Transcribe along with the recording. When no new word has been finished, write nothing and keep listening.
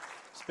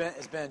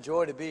It's been a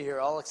joy to be here,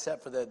 all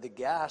except for the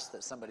gas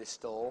that somebody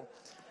stole.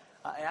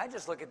 And I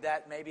just look at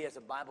that maybe as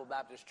a Bible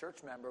Baptist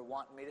church member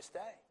wanting me to stay.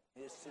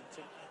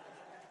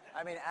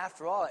 I mean,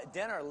 after all, at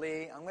dinner,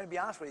 Lee, I'm going to be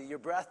honest with you, your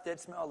breath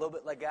did smell a little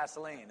bit like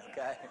gasoline,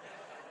 okay?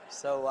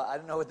 So I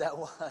don't know what that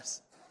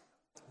was.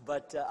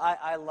 But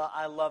I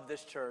love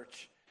this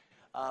church.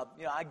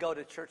 I go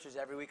to churches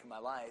every week of my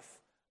life.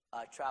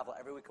 I travel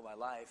every week of my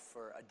life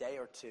for a day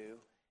or two.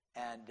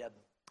 And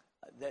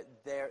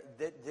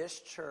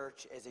this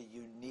church is a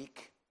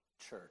unique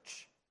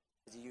church.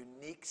 It's a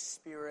unique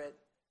spirit,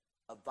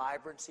 a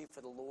vibrancy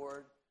for the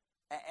Lord.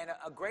 And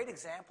a great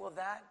example of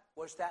that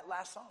was that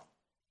last song.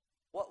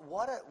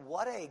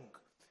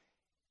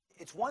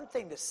 It's one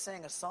thing to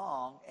sing a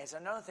song, it's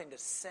another thing to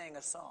sing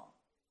a song.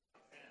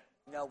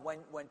 You know,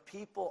 when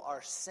people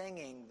are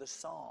singing the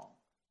song,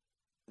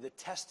 the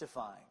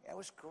testifying, it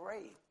was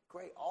great,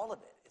 all of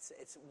it.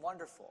 It's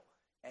wonderful.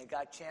 And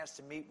got a chance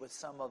to meet with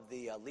some of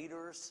the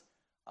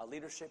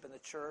leadership in the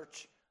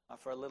church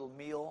for a little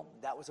meal.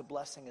 That was a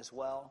blessing as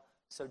well.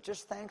 So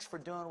just thanks for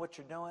doing what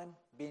you're doing,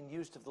 being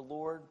used of the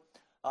Lord.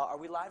 Are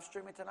we live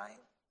streaming tonight?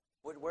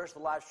 Where's the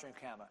live stream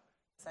camera?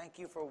 Thank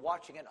you for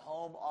watching at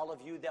home, all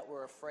of you that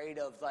were afraid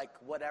of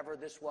whatever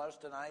this was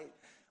tonight.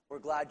 We're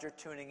glad you're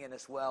tuning in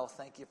as well.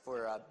 Thank you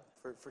for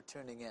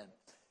tuning in.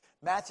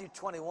 Matthew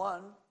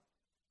 21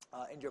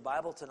 in your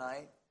Bible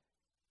tonight.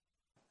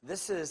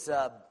 This is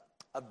a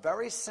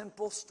very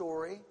simple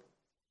story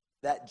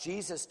that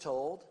Jesus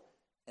told,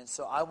 and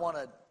so I want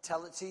to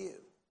tell it to you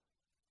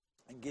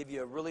and give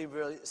you a really,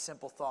 really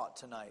simple thought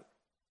tonight.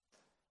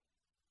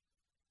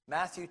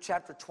 Matthew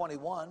chapter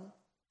 21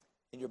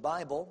 in your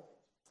Bible.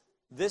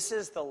 This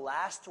is the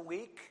last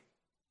week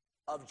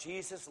of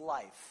Jesus'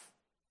 life.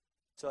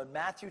 So in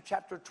Matthew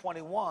chapter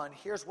 21,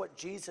 here's what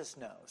Jesus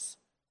knows.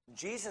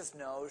 Jesus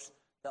knows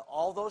that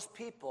all those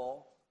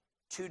people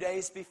 2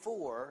 days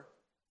before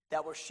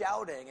that were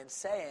shouting and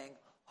saying,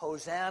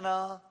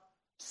 Hosanna,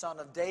 Son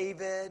of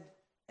David,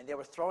 and they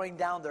were throwing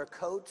down their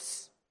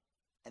coats,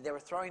 and they were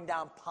throwing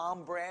down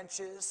palm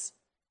branches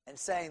and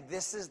saying,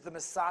 this is the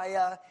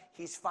Messiah,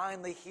 he's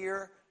finally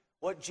here.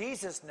 What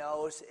Jesus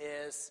knows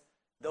is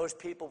those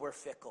people were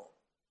fickle.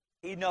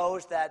 He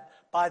knows that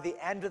by the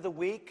end of the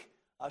week,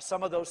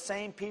 some of those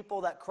same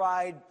people that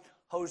cried,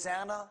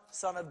 Hosanna,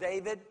 Son of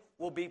David,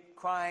 will be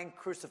crying,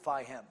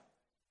 crucify him.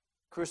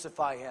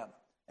 Crucify him.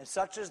 And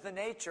such is the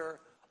nature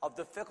of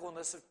the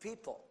fickleness of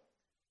people.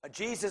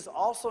 Jesus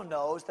also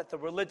knows that the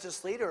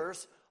religious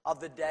leaders of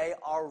the day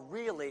are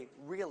really,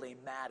 really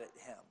mad at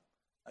him.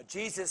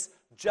 Jesus,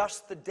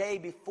 just the day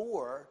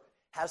before,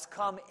 has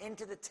come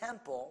into the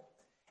temple,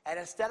 and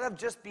instead of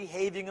just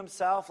behaving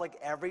himself like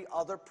every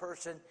other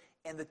person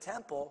in the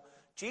temple,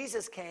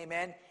 Jesus came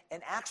in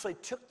and actually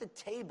took the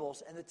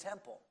tables in the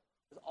temple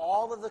with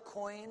all of the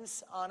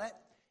coins on it,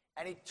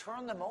 and he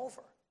turned them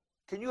over.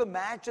 Can you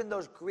imagine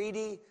those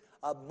greedy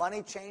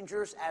money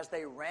changers as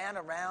they ran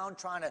around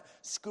trying to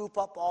scoop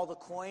up all the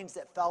coins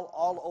that fell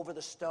all over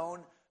the stone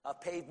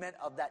pavement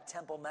of that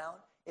Temple Mount?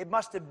 It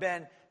must have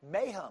been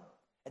mayhem.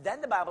 And then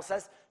the Bible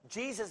says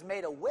Jesus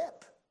made a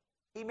whip.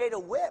 He made a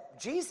whip,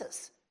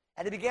 Jesus.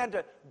 And he began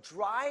to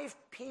drive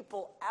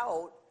people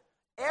out,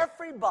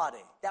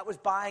 everybody that was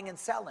buying and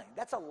selling.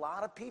 That's a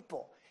lot of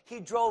people. He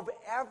drove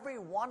every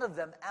one of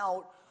them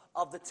out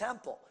of the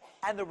temple.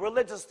 And the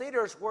religious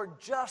leaders were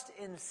just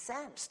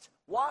incensed.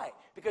 Why?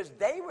 Because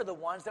they were the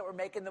ones that were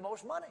making the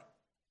most money.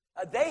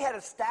 They had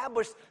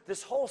established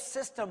this whole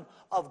system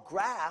of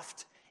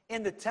graft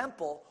in the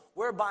temple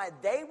whereby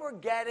they were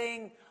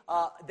getting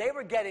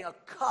a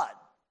cut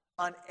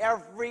on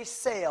every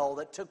sale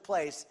that took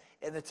place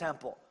in the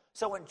temple.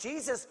 So when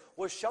Jesus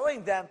was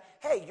showing them,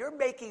 hey, you're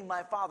making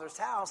my Father's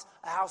house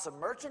a house of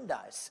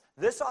merchandise.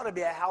 This ought to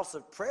be a house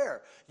of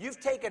prayer. You've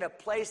taken a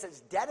place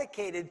that's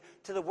dedicated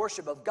to the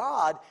worship of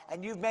God,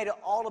 and you've made it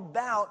all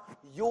about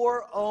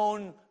your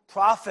own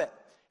profit.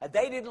 And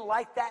they didn't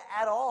like that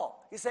at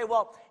all. You say,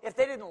 well, if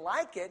they didn't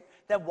like it,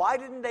 then why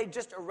didn't they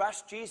just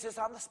arrest Jesus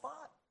on the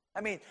spot?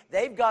 I mean,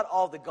 they've got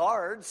all the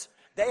guards.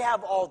 They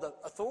have all the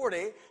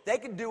authority. They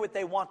can do what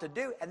they want to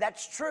do, and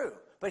that's true.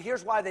 But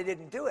here's why they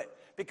didn't do it.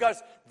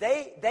 Because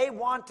they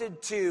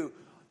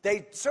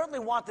certainly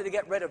wanted to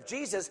get rid of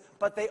Jesus,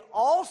 but they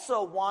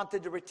also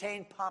wanted to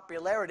retain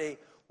popularity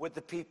with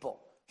the people.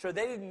 So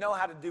they didn't know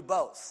how to do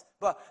both.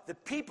 But the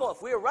people,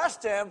 if we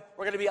arrest him,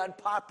 we're going to be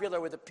unpopular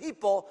with the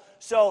people.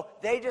 So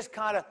they just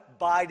kind of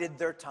bided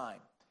their time.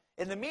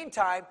 In the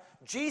meantime,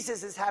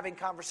 Jesus is having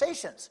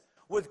conversations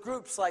with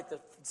groups like the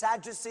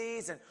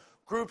Sadducees and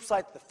groups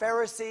like the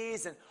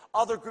Pharisees and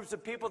other groups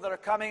of people that are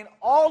coming.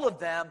 All of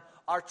them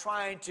are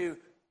trying to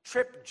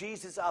trip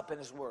Jesus up in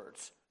his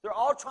words. They're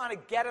all trying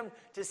to get him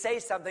to say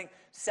something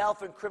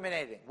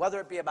self-incriminating, whether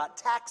it be about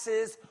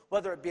taxes,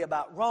 whether it be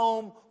about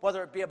Rome,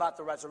 whether it be about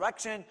the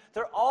resurrection.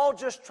 They're all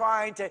just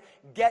trying to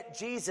get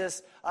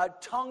Jesus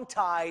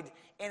tongue-tied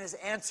in his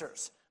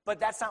answers. But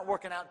that's not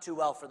working out too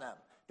well for them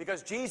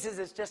because Jesus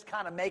is just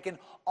kind of making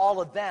all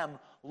of them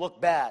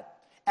look bad.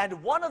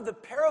 And one of the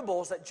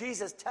parables that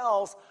Jesus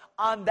tells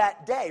on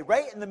that day,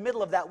 right in the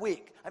middle of that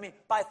week, I mean,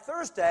 by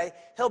Thursday,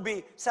 he'll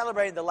be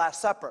celebrating the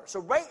Last Supper.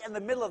 So right in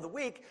the middle of the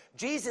week,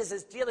 Jesus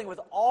is dealing with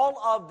all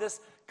of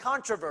this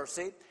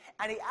controversy,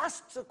 and he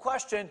asks a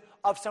question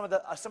of some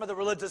of the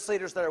religious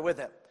leaders that are with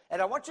him.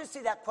 And I want you to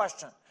see that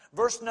question.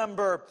 Verse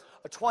number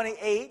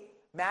 28,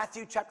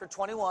 Matthew chapter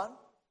 21.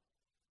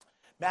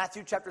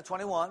 Matthew chapter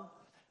 21,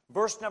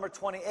 verse number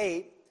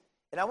 28.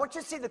 And I want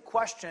you to see the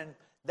question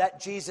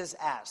that Jesus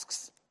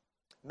asks.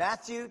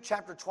 Matthew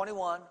chapter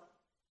 21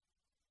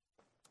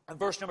 and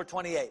verse number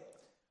 28.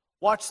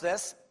 Watch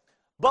this.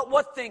 But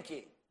what think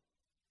ye?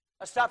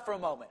 Let's stop for a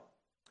moment.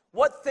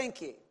 What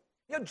think ye?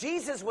 You know,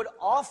 Jesus would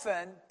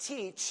often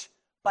teach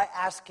by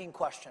asking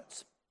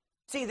questions.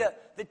 See, the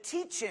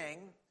teaching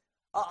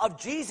of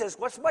Jesus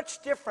was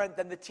much different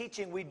than the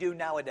teaching we do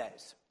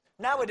nowadays.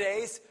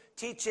 Nowadays,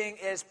 teaching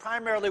is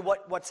primarily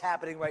what's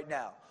happening right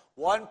now.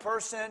 One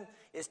person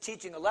is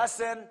teaching a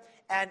lesson,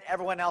 and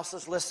everyone else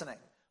is listening.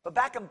 But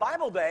back in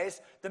Bible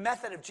days, the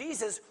method of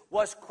Jesus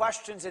was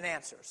questions and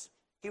answers.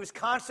 He was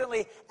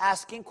constantly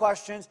asking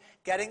questions,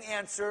 getting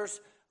answers,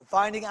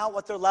 finding out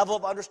what their level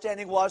of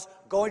understanding was,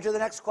 going to the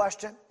next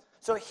question.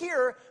 So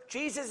here,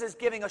 Jesus is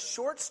giving a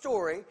short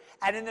story,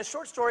 and in the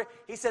short story,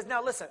 he says,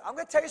 now listen, I'm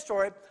going to tell you a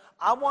story.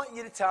 I want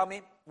you to tell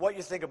me what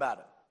you think about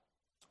it.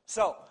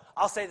 So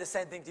I'll say the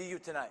same thing to you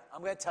tonight.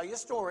 I'm going to tell you a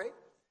story,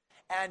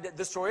 and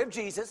the story of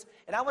Jesus,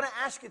 and I want to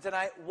ask you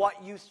tonight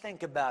what you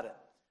think about it.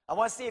 I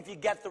want to see if you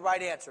get the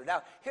right answer.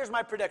 Now, here's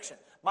my prediction.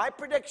 My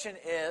prediction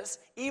is,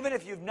 even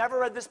if you've never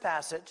read this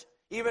passage,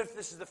 even if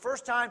this is the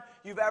first time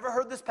you've ever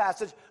heard this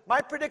passage,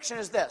 my prediction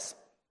is this,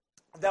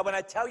 that when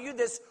I tell you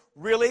this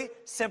really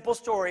simple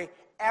story,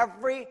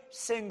 every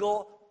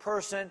single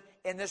person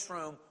in this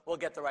room will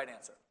get the right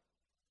answer.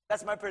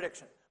 That's my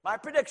prediction. My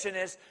prediction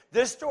is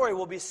this story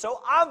will be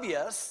so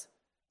obvious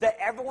that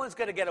everyone's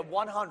going to get a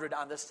 100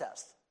 on this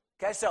test.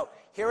 Okay, so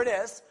here it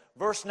is,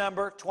 verse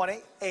number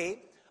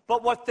 28.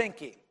 But what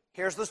think ye?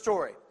 Here's the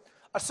story.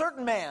 A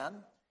certain man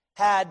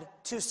had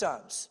 2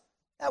 sons.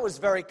 That was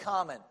very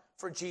common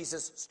for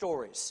Jesus'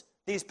 stories,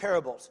 these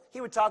parables. He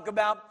would talk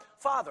about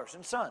fathers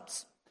and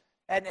sons.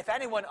 And if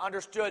anyone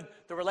understood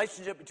the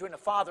relationship between a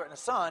father and a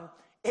son,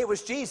 it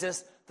was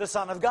Jesus, the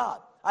Son of God.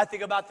 I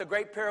think about the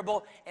great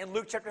parable in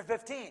Luke chapter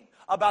 15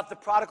 about the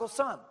prodigal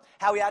son,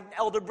 how he had an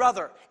elder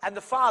brother and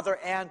the father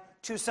and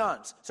 2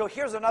 sons. So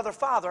here's another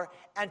father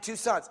and 2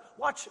 sons.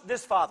 Watch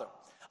this father.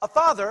 A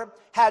father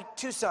had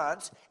 2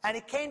 sons, and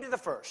he came to the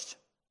first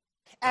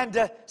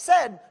and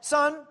said,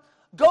 son,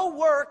 go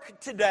work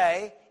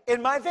today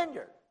in my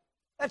vineyard.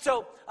 And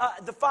so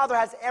the father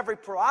has every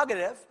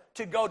prerogative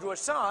to go to a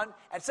son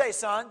and say,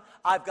 son,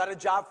 I've got a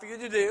job for you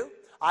to do.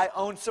 I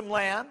own some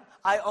land.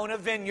 I own a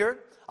vineyard.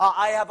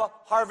 I have a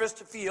harvest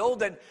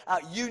field, and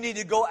you need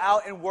to go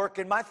out and work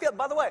in my field.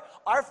 By the way,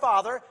 our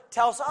Father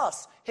tells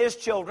us, his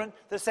children,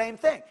 the same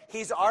thing.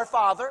 He's our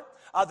Father.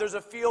 There's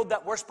a field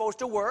that we're supposed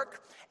to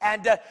work,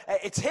 and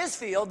it's his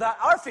field, not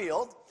our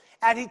field.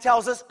 And he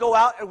tells us, go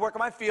out and work in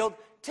my field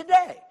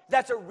today.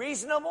 That's a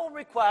reasonable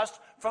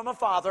request from a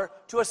father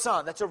to a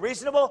son. That's a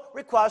reasonable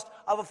request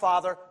of a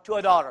father to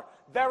a daughter.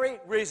 Very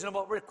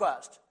reasonable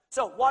request.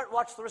 So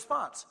watch the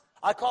response.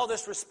 I call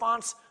this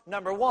response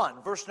number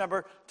 1, verse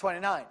number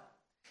 29.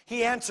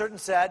 He answered and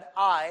said,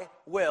 I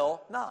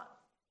will not.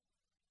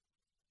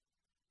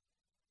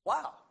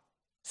 Wow.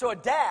 So a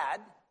dad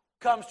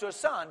comes to a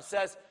son and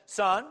says,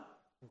 son,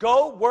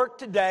 go work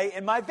today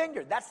in my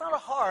vineyard. That's not a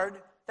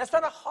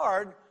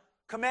hard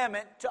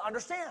commandment to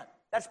understand.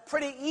 That's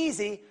pretty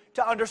easy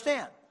to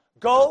understand.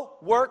 Go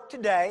work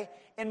today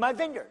in my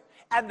vineyard.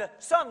 And the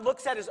son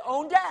looks at his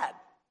own dad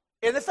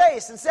in the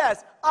face and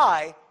says,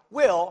 I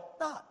will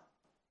not.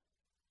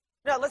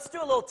 Now, let's do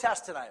a little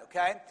test tonight,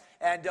 okay?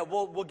 And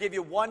we'll give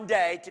you 1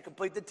 day to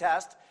complete the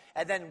test,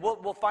 and then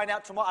we'll find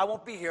out tomorrow. I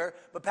won't be here,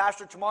 but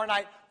Pastor, tomorrow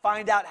night,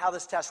 find out how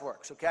this test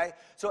works, okay?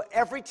 So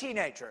every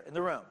teenager in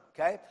the room,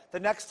 okay? The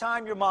next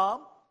time your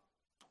mom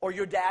or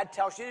your dad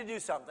tells you to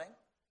do something,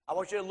 I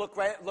want you to look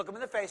them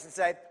in the face and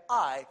say,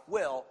 I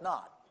will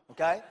not,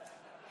 okay?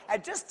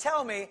 And just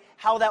tell me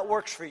how that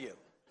works for you,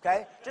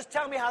 okay? Just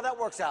tell me how that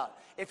works out.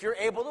 If you're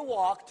able to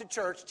walk to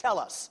church, tell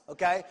us,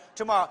 okay,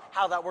 tomorrow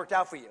how that worked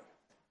out for you.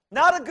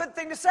 Not a good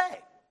thing to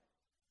say.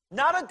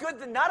 Not a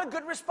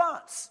good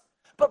response.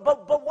 But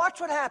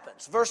watch what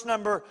happens. Verse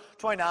number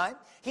 29.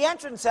 He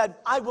answered and said,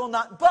 I will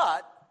not,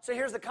 but, so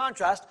here's the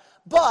contrast,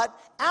 but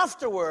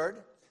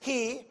afterward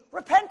he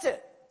repented.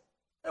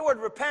 The word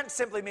repent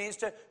simply means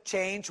to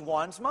change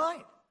one's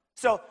mind.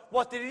 So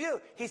what did he do?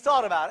 He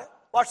thought about it.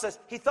 Watch this.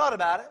 He thought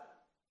about it.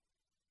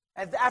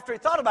 And after he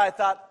thought about it,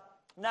 thought,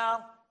 no,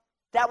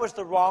 that was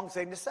the wrong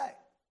thing to say.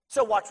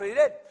 So watch what he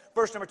did.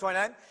 Verse number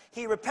 29,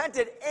 he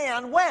repented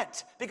and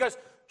went. Because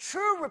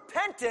true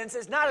repentance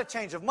is not a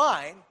change of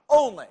mind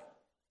only.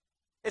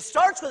 It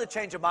starts with a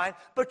change of mind,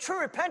 but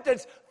true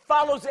repentance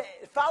follows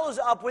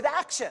up with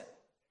action.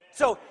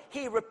 So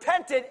he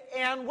repented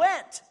and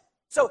went.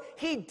 So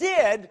he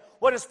did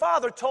what his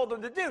father told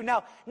him to do.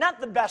 Now, not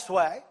the best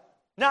way,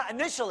 not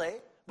initially,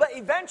 But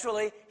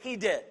eventually, he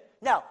did.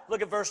 Now,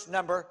 look at verse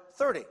number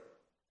 30.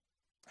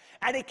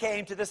 And he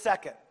came to the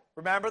second.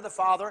 Remember, the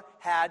father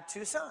had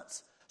 2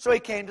 sons. So he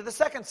came to the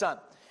second son.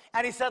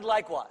 And he said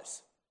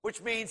likewise,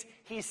 which means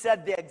he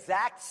said the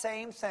exact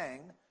same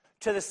thing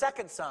to the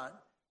second son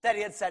that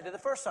he had said to the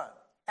first son.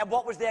 And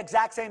what was the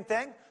exact same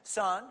thing?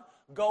 Son,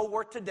 go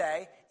work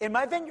today in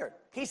my vineyard.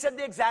 He said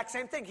the exact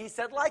same thing. He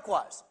said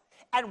likewise.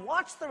 And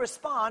watch the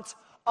response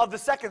of the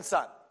second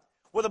son.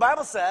 Well, the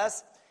Bible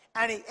says,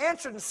 and he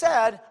answered and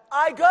said,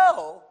 I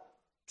go,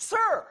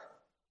 sir.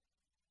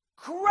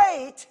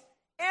 Great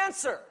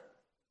answer.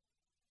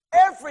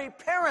 Every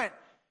parent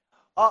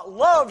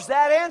loves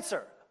that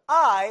answer.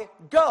 I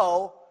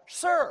go,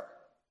 sir.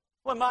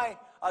 When my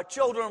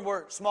children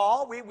were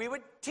small, we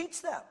would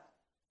teach them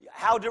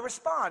how to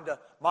respond to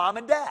mom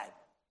and dad.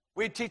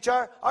 We teach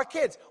our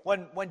kids.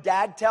 When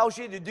dad tells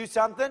you to do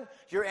something,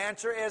 your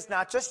answer is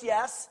not just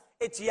yes,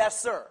 it's yes,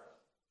 sir.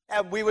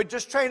 And we would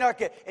just train our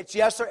kids. It's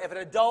yes, sir. If an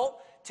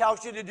adult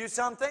tells you to do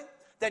something,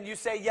 then you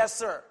say yes,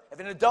 sir. If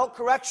an adult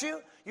corrects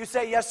you, you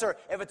say yes, sir.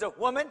 If it's a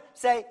woman,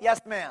 say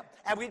yes, ma'am.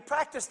 And we'd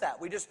practice that.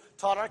 We just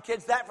taught our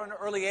kids that from an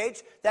early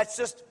age. That's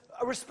just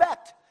a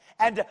respect.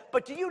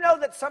 But do you know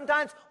that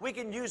sometimes we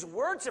can use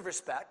words of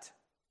respect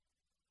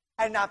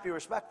and not be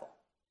respectful?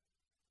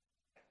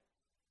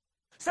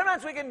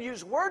 Sometimes we can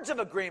use words of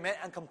agreement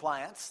and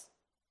compliance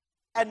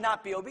and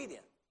not be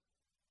obedient.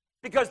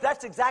 Because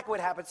that's exactly what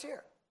happens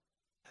here.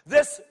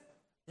 This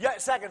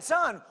second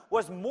son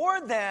was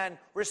more than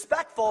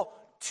respectful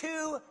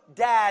to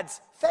dad's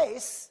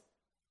face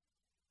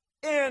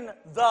in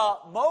the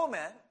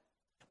moment.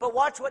 But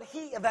watch what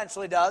he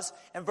eventually does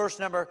in verse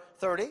number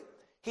 30.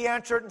 He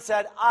answered and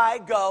said, I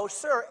go,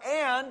 sir,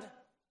 and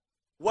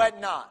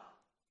went not.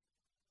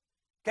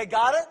 Okay,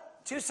 got it?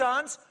 2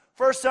 sons.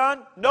 First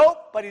son,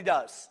 nope, but he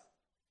does.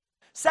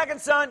 Second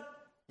son,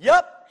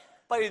 yep,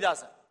 but he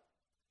doesn't.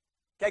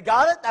 Okay,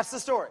 got it? That's the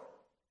story.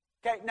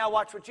 Okay, now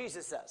watch what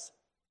Jesus says.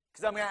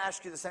 Because I'm going to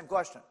ask you the same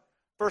question.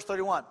 Verse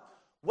 31.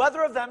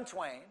 Whether of them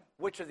twain,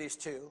 which of these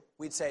 2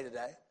 we'd say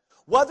today,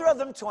 whether of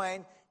them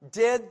twain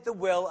did the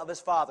will of his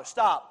father.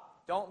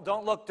 Stop.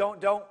 Don't look, don't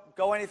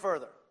go any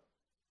further.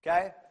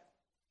 Okay?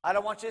 I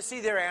don't want you to see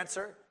their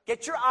answer.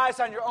 Get your eyes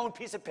on your own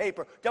piece of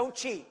paper. Don't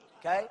cheat.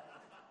 Okay?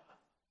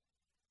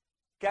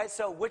 Okay,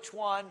 so which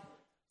one?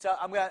 So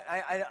I'm going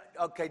to,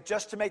 okay,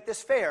 just to make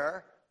this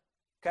fair,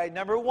 okay,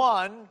 number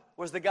 1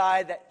 was the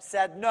guy that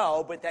said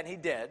no, but then he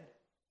did.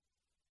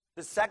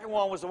 The second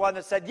one was the one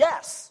that said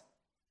yes,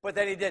 but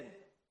then he didn't.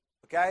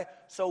 Okay,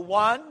 so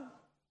 1,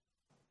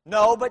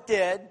 no, but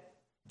did.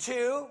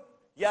 2,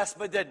 yes,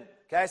 but didn't.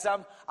 Okay,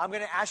 so I'm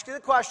going to ask you the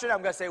question.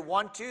 I'm going to say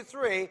 1, 2,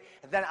 3,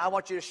 and then I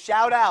want you to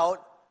shout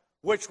out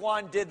which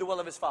one did the will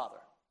of his father.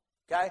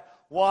 Okay,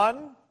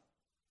 1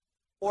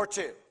 or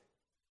 2.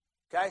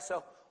 Okay,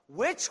 so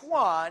which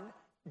one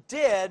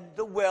did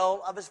the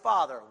will of his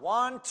father?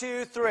 1,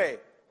 2, 3.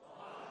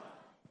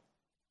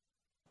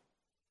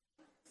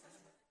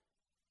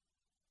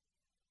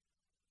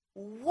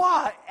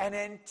 What an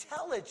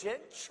intelligent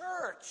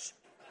church.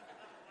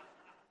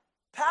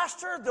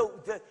 Pastor,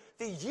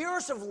 the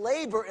years of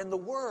labor in the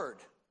Word,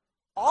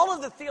 all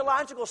of the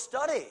theological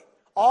study,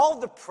 all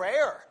of the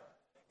prayer,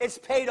 it's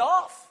paid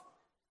off.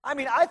 I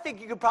mean, I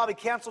think you could probably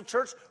cancel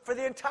church for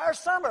the entire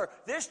summer.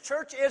 This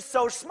church is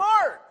so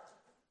smart.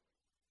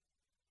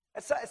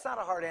 It's not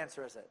a hard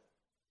answer, is it?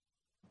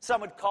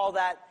 Some would call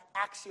that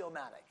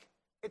axiomatic.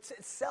 It's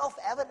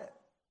self-evident.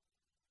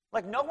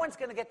 Like, no one's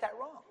going to get that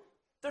wrong.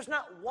 There's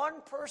not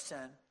one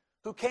person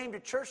who came to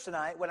church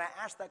tonight when I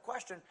asked that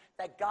question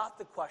that got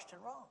the question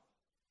wrong.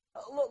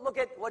 Look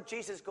at what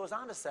Jesus goes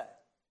on to say.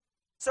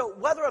 So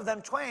whether of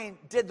them twain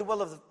did the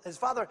will of his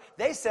father,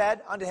 they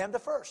said unto him the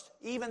first.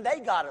 Even they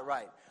got it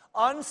right.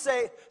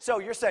 Unsaved. So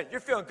you're saying, you're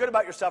feeling good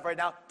about yourself right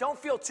now. Don't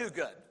feel too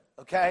good,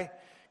 okay?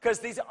 Because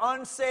these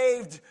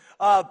unsaved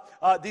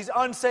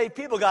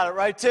people got it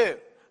right too.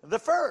 The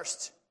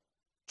first.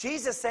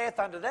 Jesus saith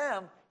unto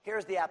them,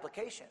 here's the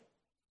application.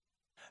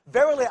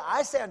 Verily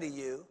I say unto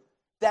you,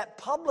 that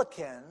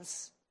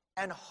publicans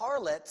and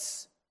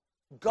harlots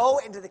go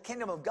into the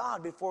kingdom of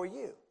God before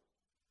you.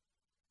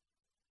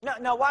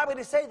 Now, why would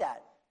he say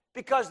that?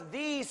 Because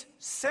these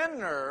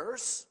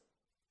sinners,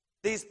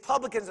 these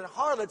publicans and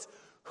harlots,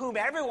 whom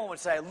everyone would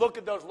say, look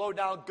at those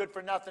low-down,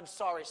 good-for-nothing,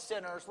 sorry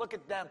sinners. Look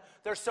at them.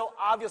 They're so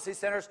obviously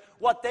sinners.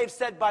 What they've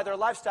said by their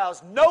lifestyle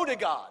is no to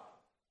God.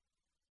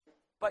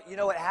 But you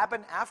know what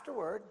happened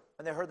afterward?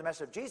 When they heard the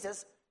message of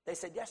Jesus, they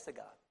said yes to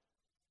God.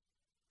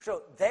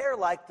 So they're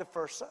like the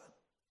first son.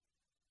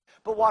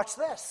 But watch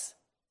this.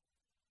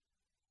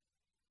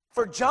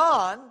 For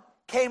John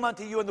came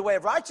unto you in the way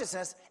of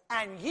righteousness,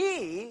 and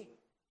ye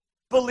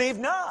believe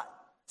not.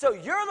 So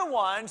you're the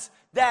ones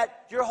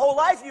that your whole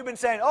life you've been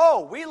saying,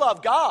 oh, we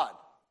love God.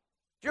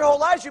 Your whole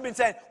life you've been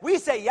saying, we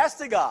say yes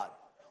to God.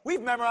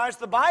 We've memorized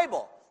the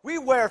Bible. We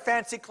wear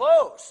fancy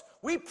clothes.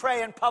 We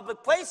pray in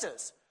public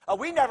places.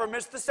 We never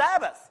miss the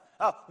Sabbath.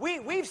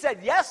 We've said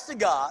yes to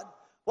God.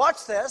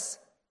 Watch this.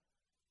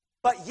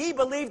 But ye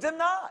believed him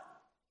not.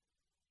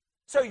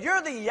 So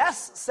you're the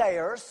yes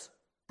sayers,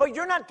 but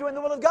you're not doing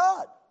the will of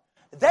God.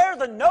 They're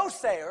the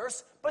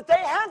no-sayers, but they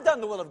have done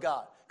the will of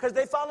God because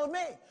they followed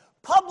me.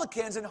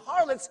 Publicans and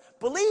harlots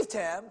believed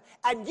him,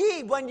 and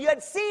ye, when you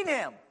had seen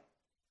him,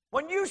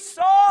 when you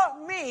saw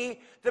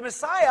me, the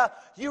Messiah,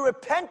 you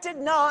repented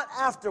not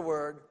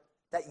afterward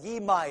that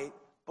ye might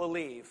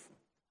believe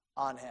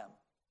on him.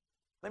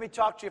 Let me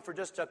talk to you for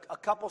just a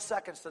couple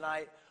seconds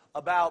tonight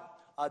about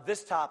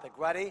this topic.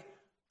 Ready?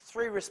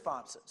 3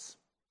 responses.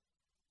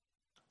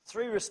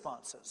 3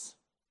 responses.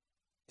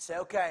 You say,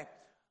 okay,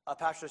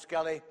 Pastor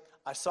Skelly,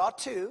 I saw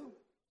 2.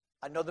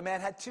 I know the man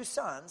had 2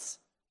 sons,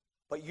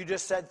 but you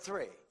just said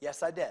 3.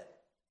 Yes, I did.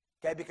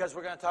 Okay, because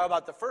we're going to talk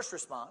about the first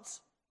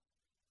response.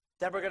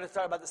 Then we're going to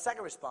talk about the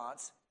second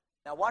response.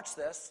 Now watch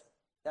this.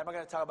 Then we're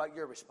going to talk about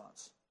your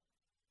response.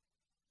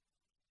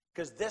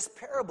 Because this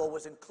parable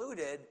was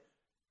included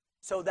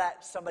so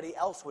that somebody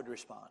else would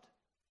respond.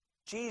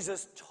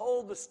 Jesus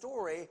told the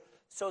story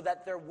so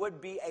that there would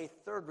be a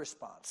third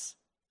response.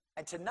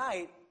 And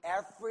tonight,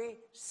 every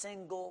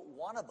single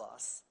one of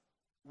us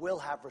will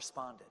have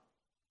responded.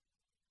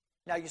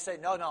 Now you say,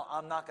 no,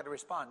 I'm not going to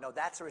respond. No,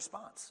 that's a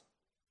response.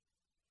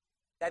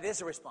 That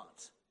is a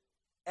response.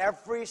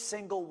 Every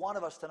single one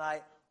of us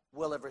tonight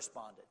will have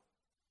responded.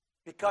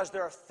 Because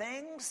there are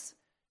things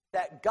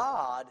that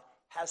God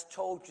has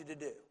told you to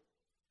do.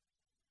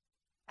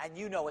 And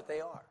you know what they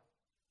are.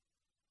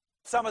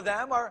 Some of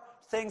them are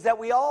things that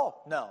we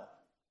all know.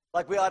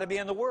 Like we ought to be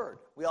in the Word.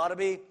 We ought to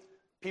be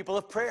people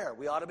of prayer.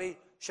 We ought to be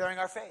sharing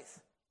our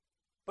faith.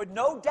 But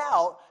no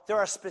doubt, there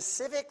are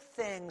specific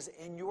things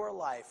in your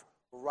life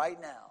right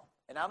now.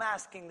 And I'm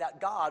asking that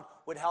God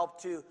would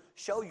help to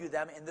show you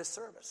them in this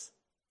service.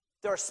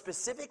 There are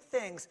specific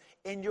things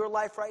in your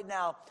life right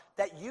now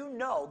that you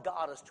know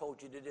God has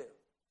told you to do.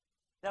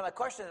 Now, my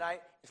question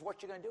tonight is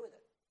what you're going to do with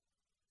it.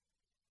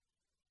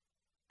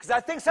 Because I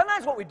think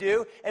sometimes what we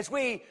do is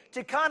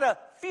to kind of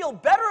feel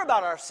better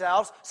about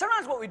ourselves,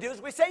 sometimes what we do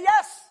is we say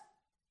yes.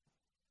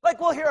 Like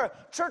we'll hear a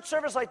church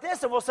service like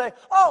this and we'll say,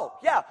 oh,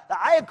 yeah,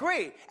 I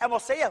agree. And we'll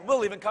say, yeah,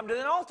 we'll even come to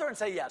an altar and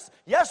say yes.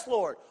 Yes,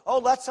 Lord.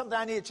 Oh, that's something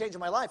I need to change in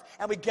my life.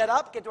 And we get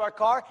up, get to our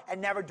car, and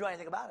never do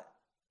anything about it.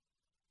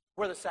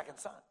 We're the second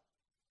son.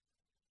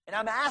 And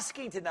I'm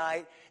asking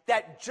tonight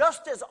that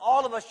just as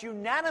all of us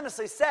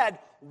unanimously said,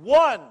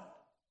 1,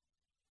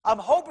 I'm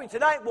hoping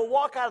tonight we'll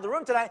walk out of the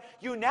room tonight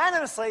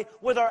unanimously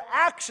with our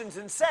actions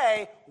and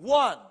say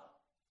 1.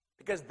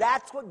 Because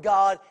that's what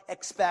God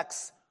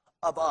expects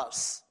of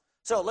us.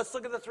 So let's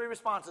look at the 3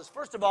 responses.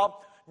 First of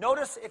all,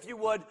 notice, if you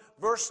would,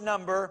 verse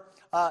number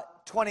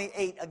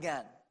 28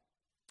 again.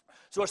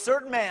 So a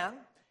certain man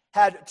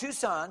had 2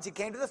 sons. He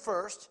came to the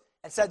first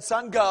and said,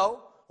 son,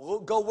 go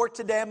work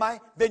today in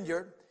my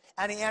vineyard.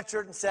 And he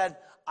answered and said,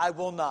 I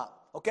will not.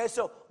 Okay,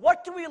 so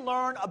what do we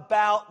learn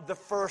about the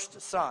first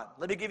son?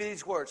 Let me give you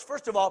these words.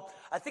 First of all,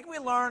 I think we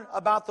learn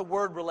about the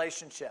word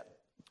relationship.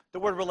 The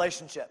word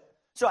relationship.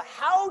 So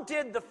how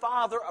did the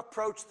father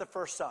approach the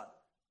first son?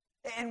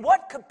 In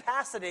what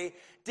capacity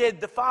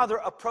did the father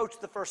approach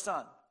the first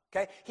son?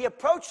 Okay, he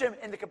approached him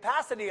in the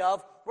capacity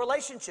of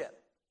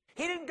relationship.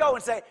 He didn't go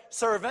and say,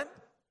 servant.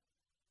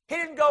 He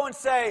didn't go and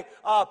say,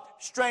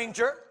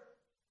 stranger.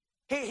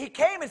 He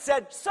came and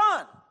said,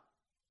 son.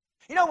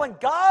 You know, when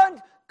God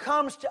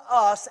comes to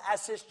us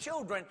as his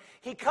children,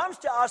 he comes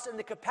to us in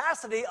the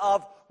capacity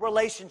of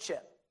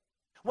relationship.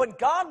 When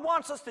God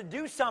wants us to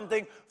do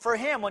something for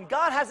him, when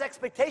God has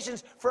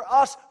expectations for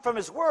us from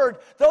his word,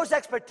 those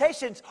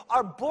expectations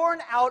are born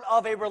out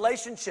of a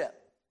relationship.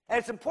 And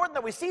it's important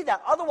that we see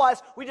that.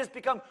 Otherwise, we just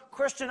become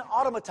Christian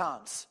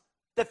automatons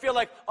that feel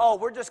like, oh,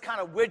 we're just kind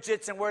of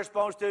widgets and we're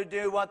supposed to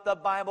do what the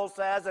Bible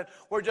says. And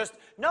we're just,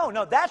 no,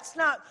 that's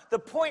not. The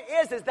point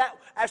is that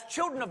as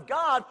children of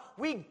God,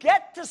 we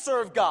get to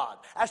serve God.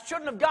 As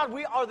children of God,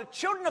 we are the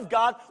children of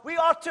God. We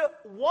ought to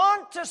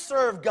want to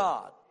serve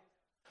God.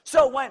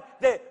 So when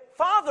the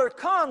father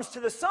comes to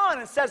the son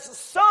and says,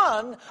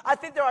 son, I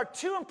think there are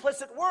 2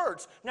 implicit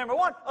words. Number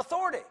 1,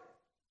 authority.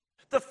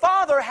 The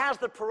father has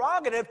the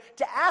prerogative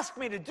to ask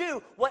me to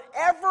do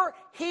whatever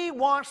he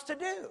wants to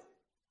do.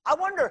 I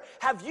wonder,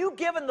 have you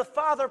given the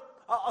father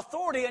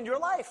authority in your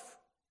life?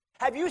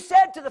 Have you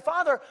said to the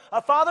father,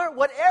 Father,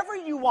 whatever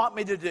you want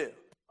me to do,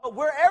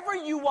 wherever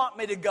you want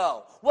me to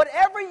go,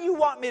 whatever you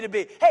want me to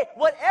be, hey,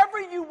 whatever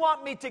you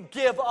want me to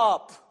give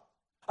up,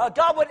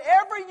 God,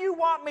 whatever you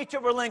want me to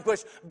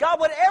relinquish, God,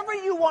 whatever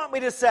you want me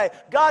to say,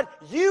 God,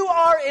 you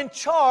are in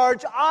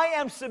charge. I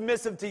am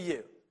submissive to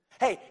you.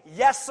 Hey,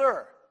 yes,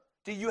 sir.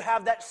 Do you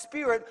have that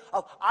spirit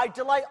of, I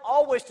delight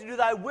always to do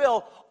thy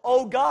will,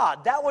 O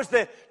God? That was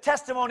the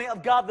testimony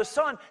of God the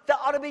Son. That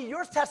ought to be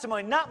your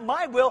testimony. Not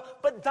my will,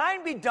 but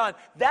thine be done.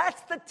 That's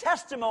the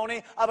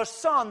testimony of a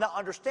son that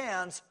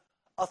understands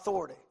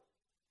authority.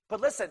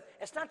 But listen,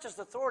 it's not just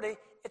authority,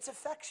 it's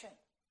affection.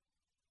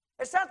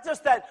 It's not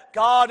just that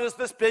God is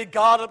this big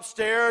God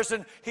upstairs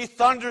and he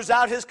thunders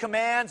out his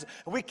commands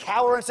and we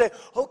cower and say,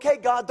 okay,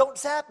 God, don't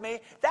zap me.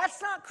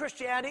 That's not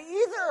Christianity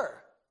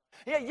either.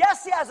 Yeah,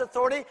 yes, he has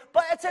authority,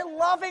 but it's a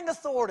loving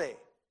authority.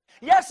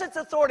 Yes, it's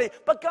authority,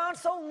 but God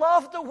so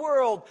loved the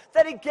world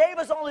that he gave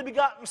his only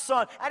begotten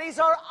Son. And he's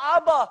our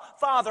Abba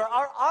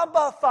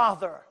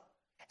Father,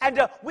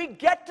 And we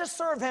get to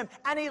serve him,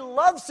 and he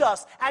loves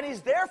us, and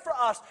he's there for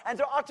us. And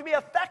there ought to be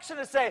affection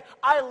to say,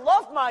 I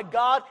love my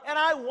God, and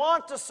I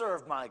want to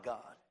serve my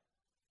God.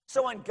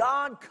 So when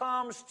God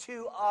comes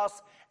to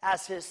us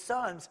as his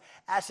sons,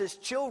 as his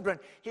children,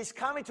 he's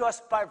coming to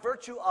us by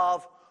virtue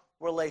of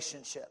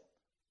relationship.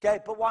 Okay,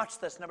 but watch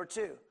this, number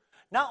 2.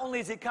 Not only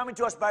is he coming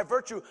to us by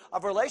virtue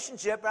of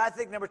relationship, but I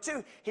think number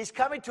 2, he's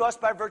coming to us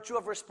by virtue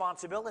of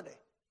responsibility.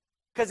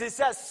 Because he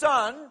says,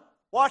 son,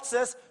 watch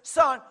this,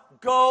 son,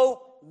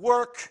 go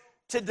work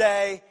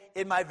today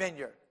in my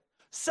vineyard.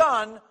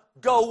 Son,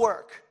 go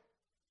work.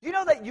 You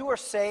know that you are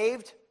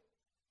saved?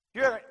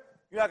 You're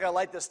not going to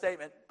like this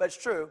statement, but it's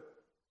true.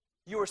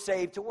 You were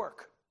saved to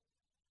work.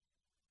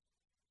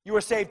 You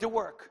were saved to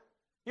work.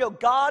 You know,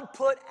 God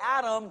put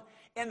Adam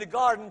in the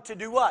garden to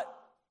do what?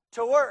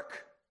 To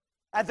work.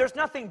 And there's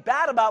nothing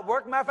bad about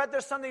work. Matter of fact,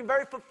 there's something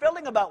very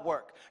fulfilling about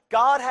work.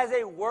 God has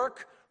a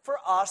work for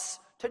us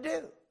to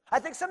do. I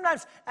think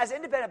sometimes as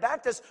independent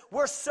Baptists,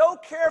 we're so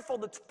careful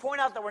to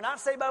point out that we're not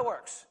saved by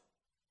works.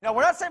 No,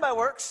 we're not saved by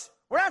works.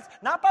 We're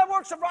not by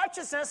works of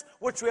righteousness,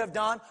 which we have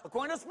done.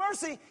 According to his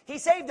mercy, he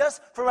saved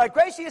us. For by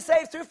grace he is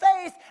saved through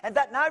faith, and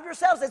that not of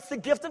yourselves. It's the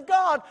gift of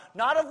God,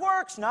 not of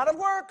works, not of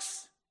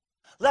works.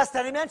 Lest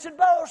any man should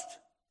boast.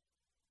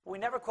 But we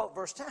never quote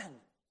verse 10.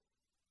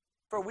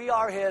 For we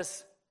are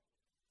his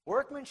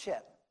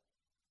workmanship,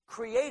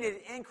 created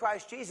in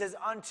Christ Jesus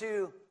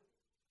unto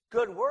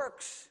good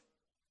works,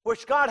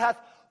 which God hath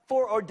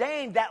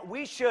foreordained that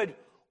we should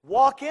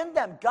walk in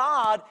them.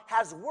 God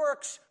has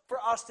works for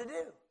us to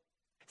do.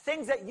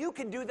 Things that you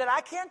can do that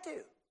I can't do.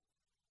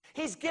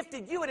 He's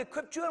gifted you and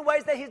equipped you in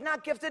ways that he's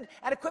not gifted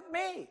and equipped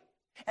me.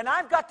 And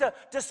I've got to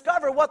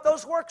discover what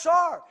those works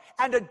are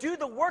and to do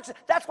the works.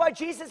 That's why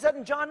Jesus said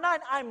in John 9,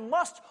 I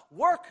must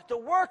work the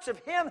works of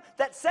him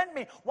that sent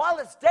me. While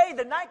it's day,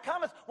 the night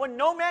cometh when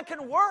no man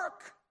can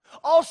work.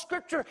 All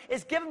Scripture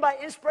is given by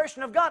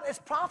inspiration of God. It's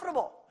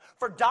profitable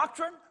for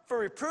doctrine, for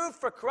reproof,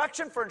 for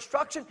correction, for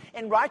instruction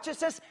in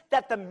righteousness,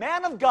 that the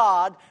man of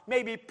God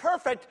may be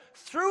perfect,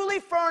 truly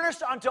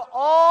furnished unto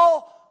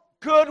all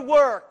good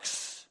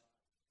works.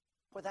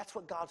 Well, that's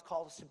what God's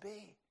called us to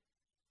be.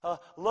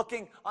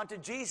 Looking unto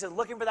Jesus,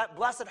 looking for that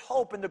blessed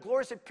hope and the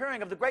glorious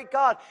appearing of the great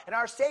God and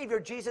our Savior,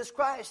 Jesus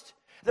Christ.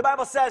 The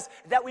Bible says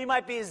that we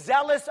might be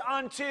zealous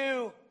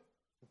unto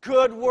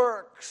good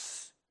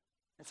works.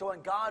 And so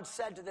when God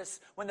said to this,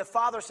 when the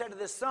Father said to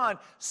this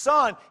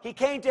Son, he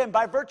came to him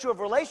by virtue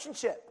of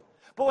relationship.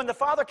 But when the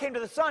Father came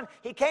to the Son,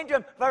 he came to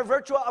him by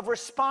virtue of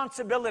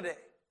responsibility.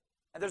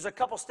 And there's a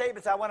couple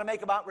statements I want to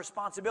make about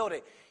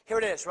responsibility. Here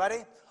it is,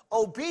 ready?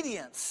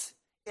 Obedience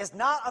is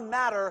not a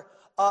matter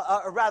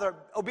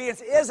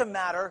obedience is a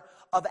matter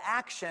of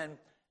action,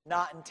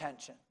 not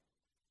intention.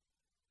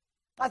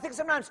 I think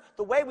sometimes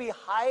the way we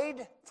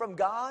hide from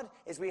God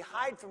is we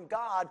hide from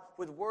God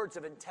with words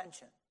of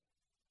intention.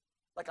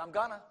 Like, I'm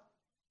gonna.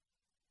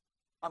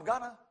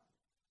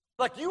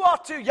 Like, you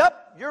ought to.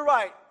 Yep, you're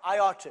right. I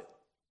ought to.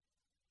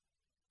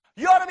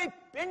 You ought to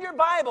be in your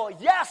Bible.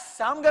 Yes,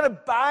 I'm going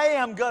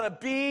to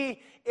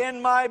be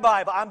in my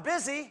Bible. I'm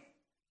busy.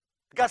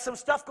 Got some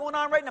stuff going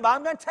on right now, but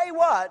I'm going to tell you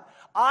what,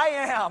 I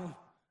am.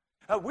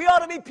 We ought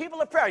to be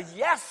people of prayer.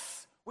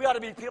 Yes, we ought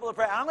to be people of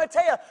prayer. I'm going to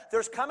tell you,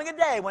 there's coming a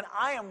day when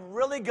I am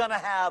really going to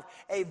have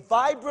a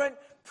vibrant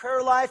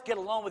prayer life, get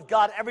along with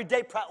God every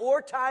day,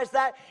 prioritize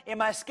that in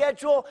my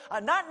schedule.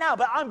 Not now,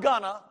 but I'm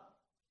going to.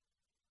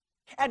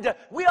 And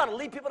we ought to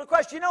lead people to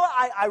Christ. You know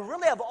what? I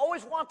really have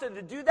always wanted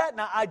to do that.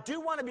 Now, I do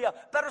want to be a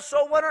better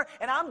soul winner,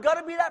 and I'm going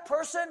to be that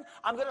person.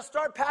 I'm going to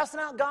start passing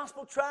out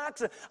gospel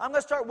tracts. I'm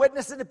going to start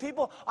witnessing to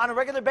people on a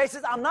regular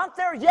basis. I'm not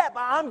there yet,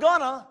 but I'm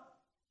going to.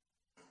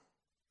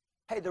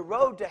 Hey, the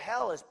road to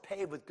hell is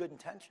paved with good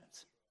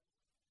intentions.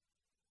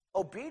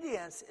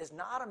 Obedience is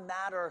not a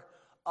matter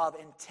of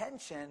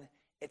intention.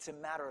 It's a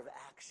matter of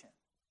action.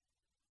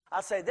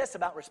 I'll say this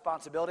about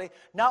responsibility.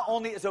 Not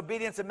only is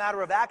obedience a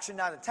matter of action,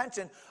 not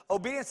intention,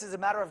 obedience is a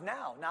matter of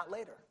now, not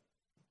later.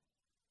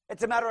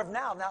 It's a matter of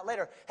now, not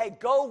later. Hey,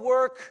 go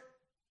work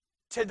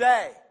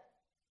today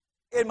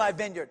in my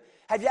vineyard.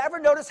 Have you ever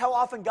noticed how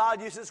often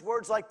God uses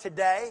words like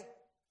today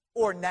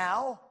or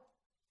now?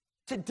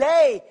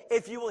 Today,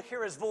 if you will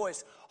hear his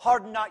voice,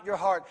 harden not your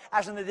heart,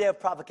 as in the day of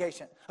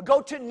provocation.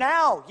 Go to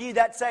now, ye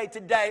that say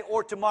today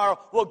or tomorrow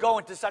will go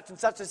into such and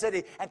such a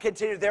city and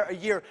continue there a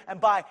year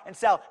and buy and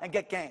sell and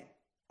get gain.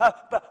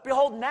 But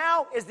behold,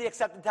 now is the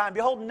accepted time.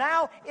 Behold,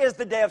 now is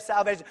the day of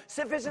salvation.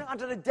 Sufficient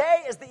unto the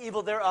day is the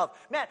evil thereof.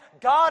 Man,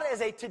 God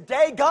is a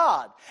today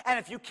God. And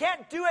if you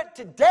can't do it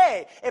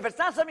today, if it's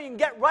not something you can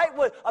get right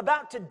with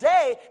about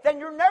today, then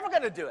you're never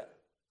going to do it.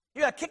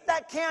 You're going to kick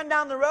that can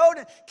down the road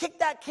and kick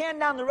that can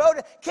down the road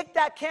and kick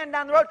that can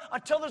down the road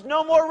until there's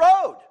no more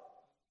road.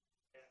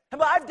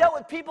 And I've dealt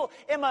with people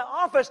in my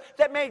office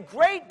that made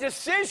great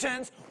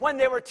decisions when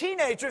they were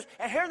teenagers,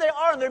 and here they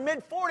are in their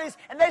mid-40s,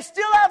 and they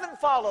still haven't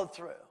followed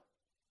through.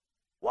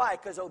 Why?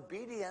 Because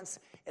obedience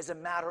is a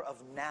matter of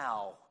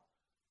now,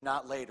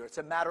 not later. It's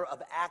a matter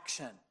of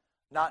action,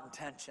 not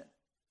intention.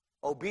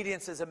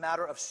 Obedience is a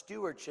matter of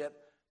stewardship,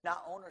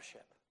 not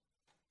ownership.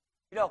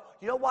 You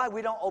know why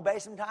we don't obey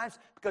sometimes?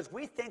 Because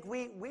we think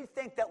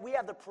that we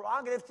have the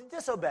prerogative to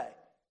disobey.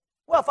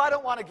 Well, if I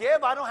don't want to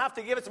give, I don't have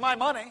to give. It's my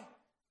money.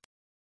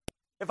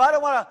 If I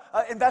don't want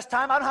to invest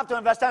time, I don't have to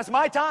invest time. It's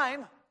my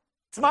time.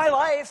 It's my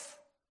life.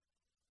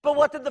 But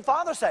what did the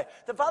Father say?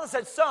 The Father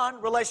said,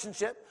 son,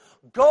 relationship,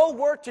 go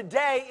work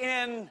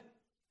today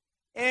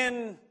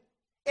in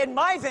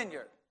my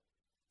vineyard.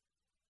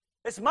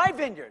 It's my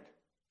vineyard.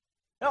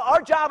 Now,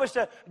 our job is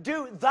to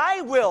do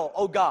thy will,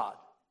 O God.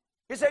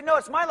 You say, no,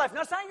 it's my life.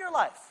 No, it's not your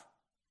life.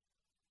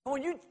 And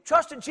when you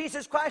trust in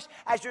Jesus Christ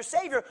as your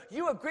Savior,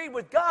 you agree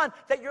with God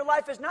that your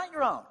life is not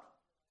your own.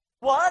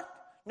 What?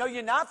 Know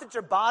ye not that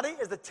your body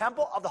is the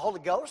temple of the Holy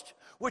Ghost,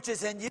 which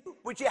is in you,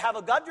 which you have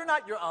of God? You're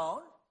not your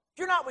own.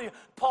 You're not what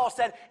Paul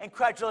said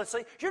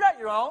incredulously. You're not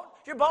your own.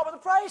 You're bought with a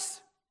price.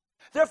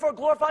 Therefore,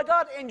 glorify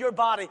God in your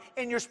body,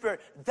 in your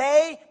spirit.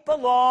 They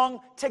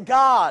belong to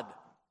God.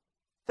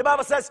 The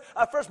Bible says,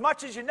 for as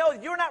much as you know,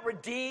 you're not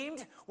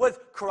redeemed with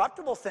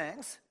corruptible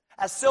things,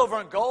 as silver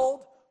and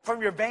gold,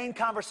 from your vain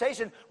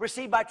conversation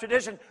received by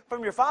tradition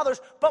from your fathers,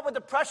 but with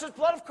the precious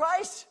blood of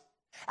Christ,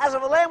 as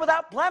of a lamb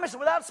without blemish and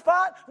without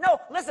spot. No,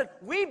 listen,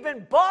 we've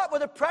been bought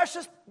with a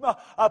precious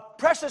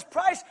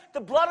price,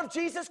 the blood of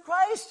Jesus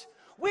Christ.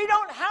 We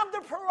don't have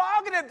the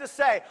prerogative to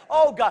say,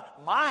 oh God,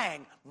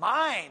 mine.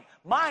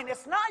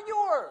 It's not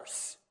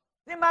yours.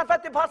 As a matter of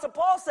fact, the Apostle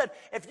Paul said,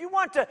 if you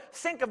want to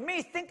think of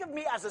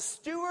me as a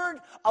steward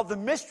of the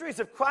mysteries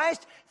of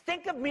Christ.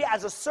 Think of me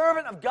as a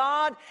servant of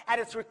God, and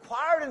it's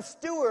required in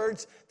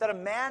stewards that a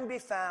man be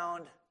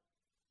found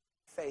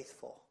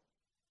faithful.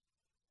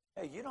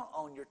 Hey, you don't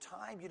own your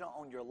time, you don't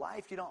own your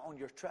life, you don't own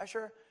your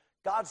treasure.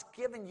 God's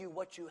given you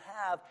what you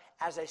have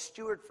as a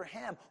steward for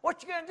him.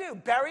 What you going to do?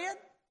 Bury it?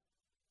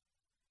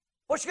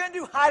 What you going to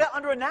do? Hide it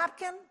under a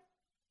napkin?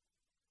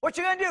 What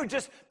you going to do?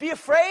 Just be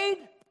afraid?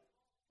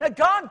 Now,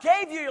 God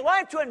gave you your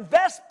life to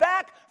invest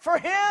back for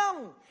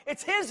him.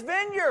 It's his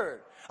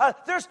vineyard.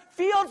 There's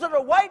fields that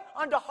are white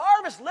unto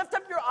harvest. Lift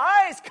up your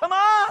eyes. Come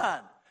on.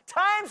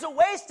 Time's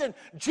a-wasting.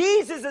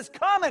 Jesus is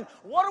coming.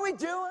 What are we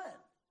doing?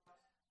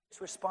 It's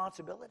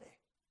responsibility.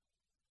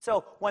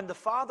 So when the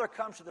Father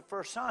comes to the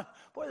first Son,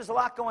 boy, there's a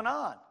lot going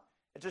on.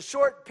 It's a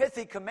short,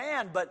 pithy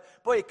command, but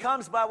boy, he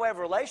comes by way of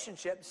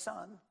relationship,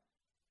 son.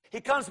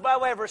 He comes by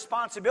way of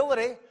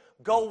responsibility.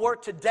 Go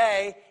work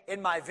today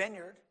in my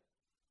vineyard.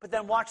 But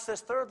then watch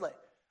this thirdly.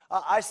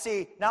 I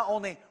see not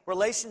only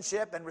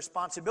relationship and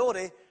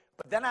responsibility,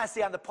 but then I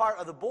see on the part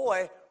of the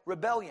boy,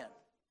 rebellion.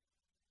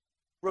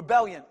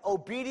 Rebellion.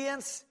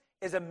 Obedience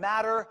is a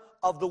matter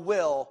of the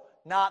will,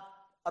 not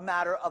a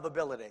matter of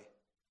ability.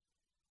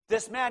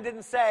 This man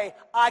didn't say,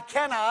 I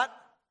cannot.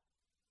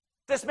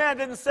 This man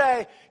didn't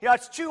say,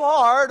 it's too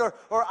hard,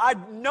 or I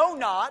know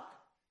not.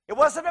 It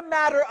wasn't a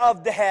matter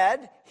of the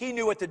head. He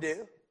knew what to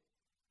do.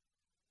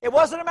 It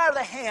wasn't a matter of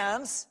the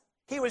hands.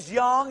 He was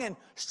young and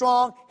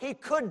strong. He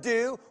could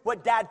do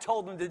what Dad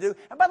told him to do.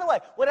 And by the way,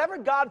 whatever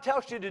God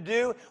tells you to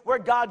do, where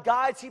God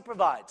guides, he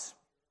provides.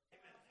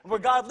 Where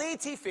God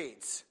leads, he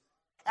feeds.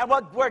 And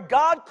where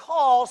God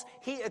calls,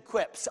 he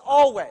equips,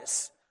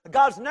 always.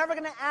 God's never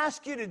going to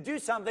ask you to do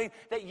something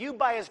that you,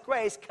 by his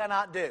grace,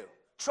 cannot do.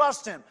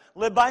 Trust him.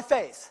 Live by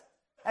faith.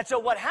 And so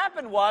what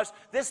happened was,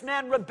 this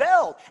man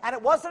rebelled. And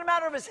it wasn't a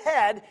matter of his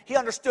head. He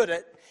understood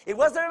it. It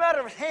wasn't a matter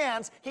of his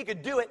hands. He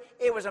could do it.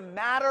 It was a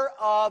matter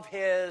of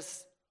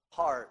his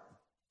heart.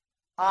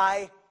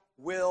 I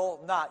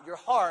will not. Your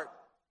heart,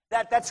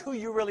 that's who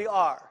you really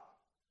are.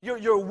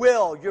 Your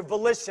will, your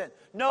volition.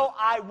 No,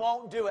 I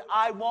won't do it.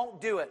 I won't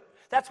do it.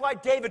 That's why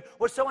David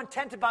was so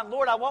intent upon,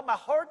 Lord, I want my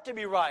heart to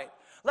be right.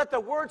 Let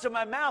the words of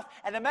my mouth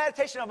and the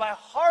meditation of my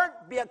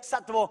heart be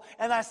acceptable.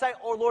 And I say,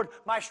 oh Lord,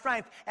 my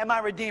strength and my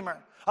Redeemer.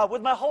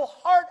 With my whole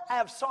heart I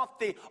have sought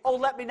thee. Oh,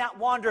 let me not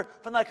wander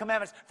from thy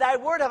commandments. Thy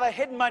word have I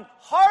hidden in mine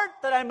heart,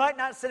 that I might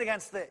not sin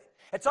against thee.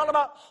 It's all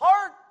about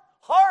heart.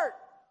 Heart.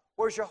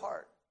 Where's your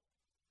heart?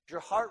 Is your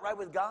heart right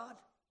with God?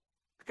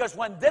 Because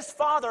when this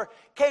father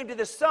came to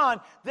this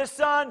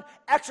son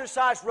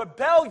exercised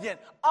rebellion.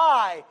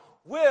 I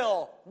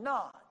will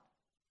not.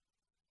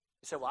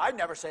 You say, well, I'd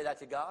never say that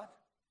to God.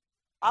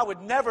 I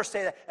would never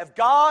say that.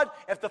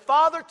 If the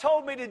Father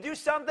told me to do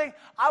something,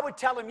 I would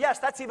tell him, yes,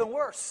 that's even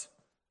worse.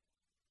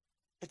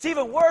 It's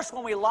even worse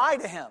when we lie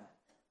to him.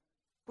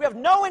 We have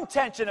no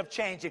intention of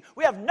changing.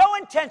 We have no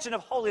intention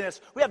of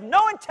holiness. We have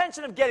no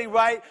intention of getting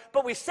right,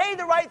 but we say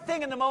the right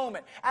thing in the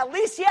moment. At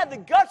least he had the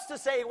guts to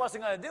say he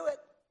wasn't going to do it.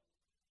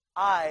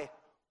 I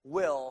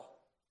will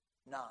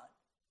not.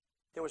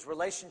 There was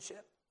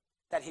relationship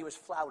that he was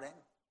flouting.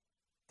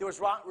 There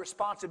was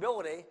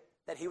responsibility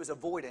that he was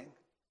avoiding.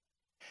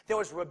 There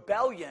was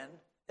rebellion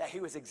that he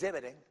was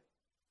exhibiting.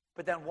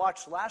 But then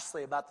watch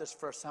lastly about this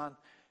first son,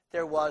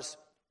 there was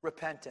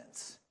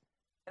repentance.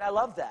 And I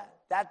love that.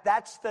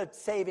 That's the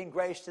saving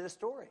grace to the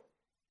story.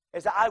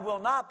 Is that I will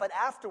not, but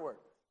afterward.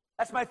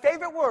 That's my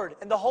favorite word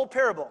in the whole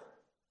parable.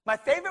 My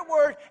favorite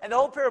word in the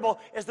whole parable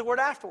is the word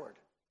afterward.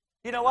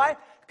 You know why?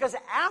 Because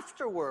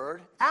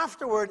afterward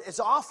is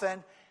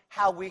often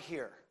how we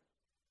hear.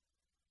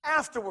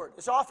 Afterward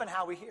is often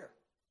how we hear.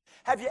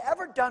 Have you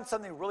ever done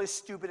something really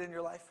stupid in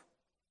your life?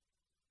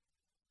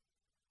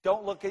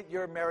 Don't look at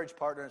your marriage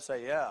partner and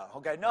say, yeah,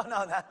 okay. No.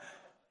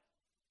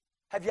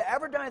 Have you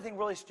ever done anything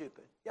really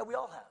stupid? Yeah, we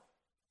all have.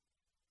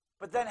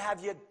 But then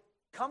have you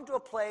come to a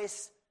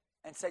place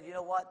and said, you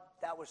know what?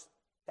 That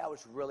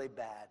was really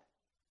bad.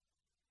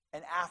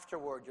 And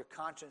afterward, your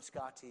conscience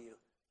got to you.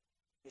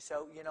 You say,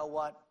 you know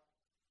what?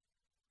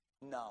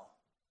 No,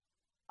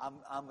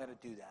 I'm going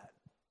to do that.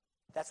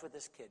 That's what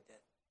this kid did.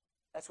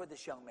 That's what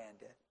this young man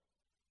did.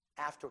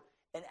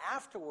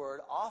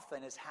 Afterward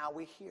often is how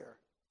we hear.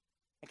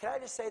 And can I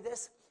just say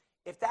this?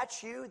 If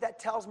that's you, that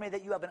tells me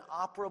that you have an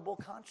operable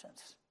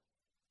conscience.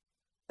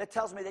 That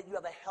tells me that you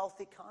have a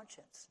healthy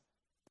conscience.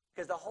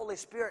 Because the Holy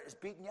Spirit is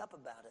beating you up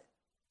about it.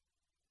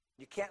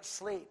 You can't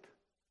sleep.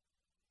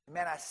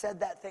 Man, I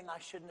said that thing I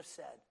shouldn't have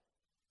said.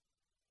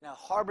 Now,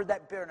 harbored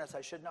that bitterness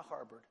I shouldn't have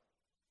harbored.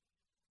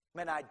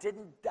 Man, I did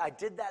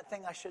that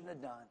thing I shouldn't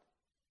have done.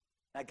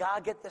 Now,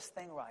 God, get this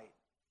thing right.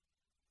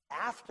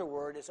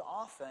 Afterward is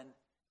often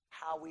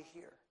how we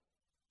hear.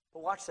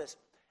 But watch this.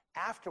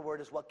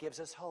 Afterward is what gives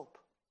us hope.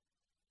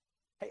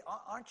 Hey,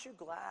 aren't you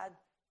glad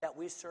that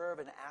we serve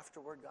an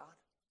afterward God?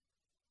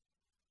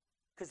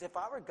 Because if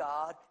I were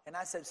God and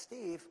I said,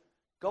 Steve,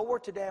 go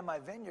work today in my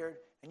vineyard,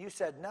 and you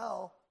said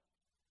no,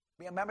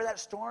 remember that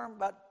storm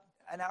about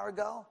an hour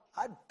ago?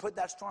 I'd put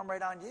that storm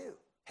right on you.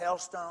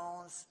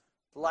 Hailstones,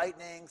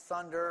 lightning,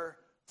 thunder,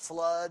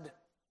 flood.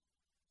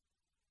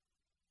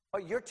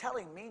 But you're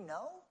telling me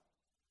no?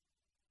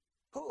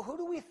 Who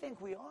do we think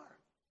we are?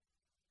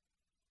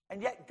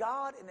 And yet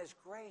God in His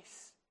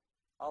grace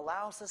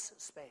allows us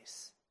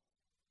space.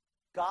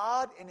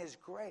 God in His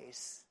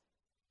grace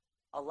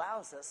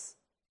allows us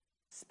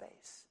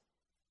space.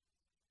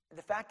 And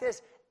the fact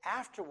is,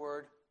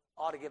 afterward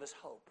ought to give us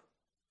hope.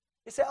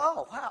 You say,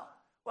 oh, wow.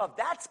 Well, if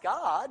that's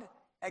God,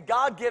 and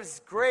God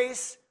gives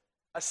grace,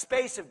 a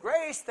space of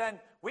grace, then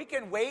we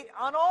can wait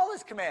on all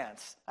His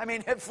commands. I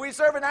mean, if we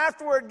serve an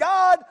afterward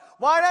God,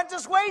 why not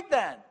just wait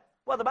then?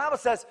 Well, the Bible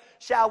says,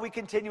 shall we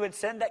continue in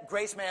sin that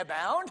grace may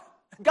abound?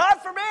 God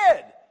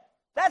forbid.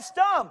 That's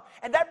dumb.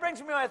 And that brings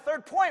me to my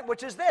third point,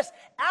 which is this.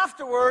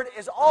 Afterward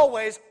is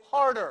always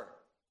harder.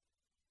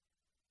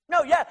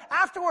 No, yeah,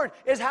 afterward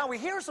is how we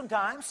hear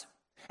sometimes.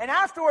 And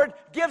afterward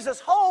gives us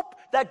hope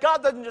that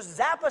God doesn't just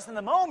zap us in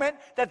the moment,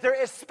 that there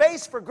is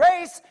space for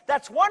grace.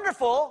 That's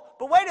wonderful.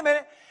 But wait a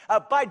minute.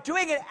 By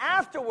doing it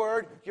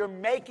afterward, you're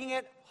making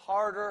it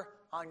harder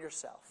on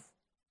yourself.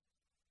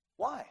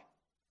 Why?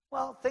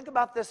 Well, think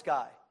about this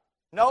guy.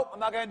 Nope, I'm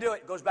not going to do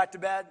it. Goes back to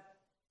bed.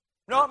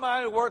 Nope, I'm not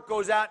going to work.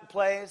 Goes out and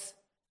plays.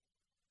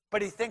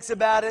 But he thinks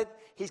about it.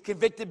 He's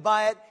convicted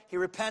by it. He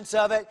repents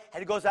of it.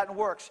 And he goes out and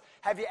works.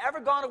 Have you ever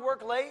gone to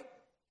work late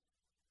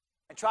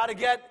and try to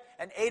get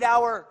an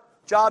 8-hour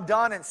job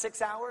done in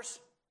 6 hours?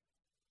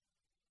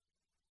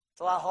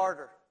 It's a lot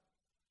harder.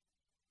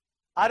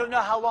 I don't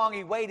know how long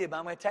he waited, but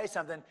I'm going to tell you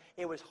something.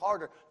 It was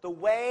harder. The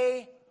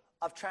way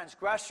of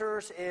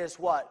transgressors is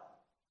what?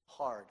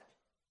 Hard.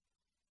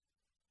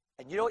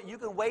 And you know what? You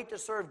can wait to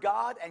serve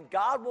God, and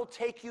God will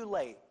take you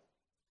late.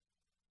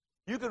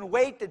 You can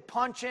wait to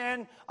punch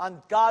in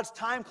on God's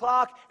time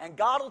clock, and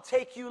God will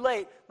take you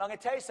late. But I'm going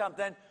to tell you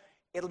something.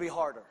 It'll be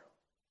harder.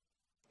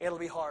 It'll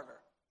be harder.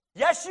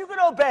 Yes, you can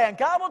obey, and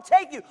God will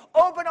take you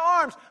open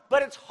arms,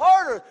 but it's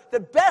harder. The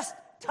best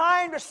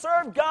time to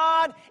serve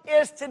God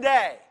is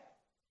today.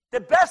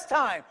 The best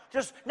time.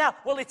 Just now,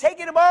 will He take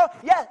you tomorrow?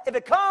 Yeah, if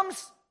it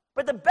comes.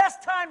 But the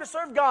best time to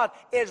serve God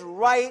is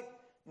right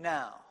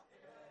now.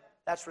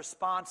 That's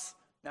response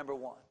number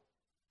one.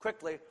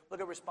 Quickly,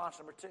 look at response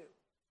number two.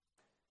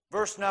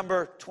 Verse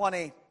number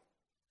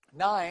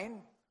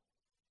 29.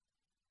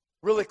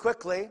 Really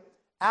quickly.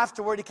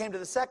 Afterward, he came to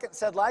the second,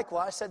 said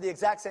likewise, said the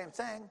exact same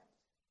thing.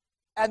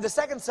 And the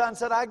second son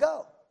said, I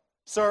go,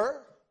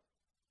 sir.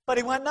 But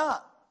he went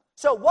not.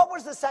 So what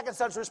was the second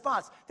son's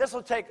response? This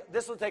will take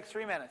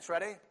 3 minutes.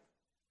 Ready?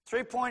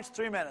 3 points,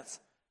 3 minutes.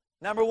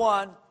 Number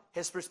one,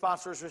 his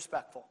response was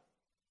respectful.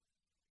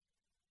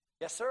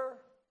 Yes, sir.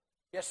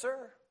 Yes,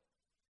 sir.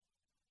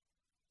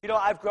 You know,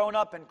 I've grown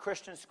up in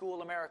Christian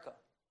school America.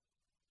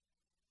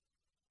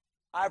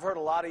 I've heard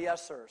a lot of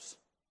yes, sirs.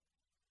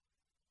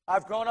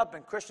 I've grown up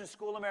in Christian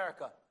school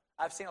America.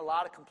 I've seen a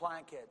lot of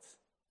compliant kids.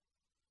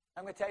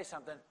 I'm going to tell you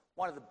something.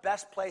 One of the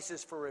best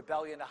places for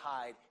rebellion to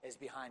hide is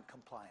behind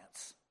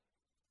compliance.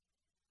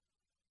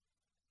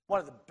 One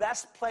of the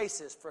best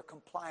places for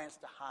compliance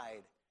to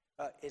hide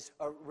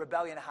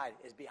rebellion to hide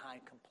is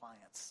behind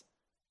compliance.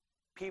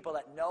 People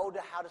that know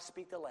how to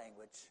speak the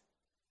language.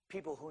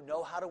 People who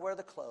know how to wear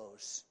the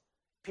clothes.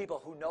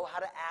 People who know how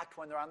to act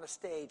when they're on the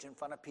stage in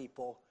front of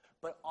people,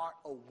 but aren't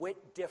a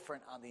whit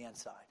different on the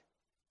inside.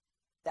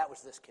 That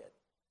was this kid.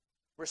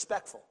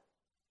 Respectful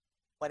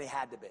when he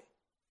had to be.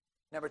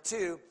 Number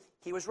two,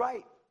 he was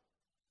right.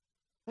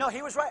 No,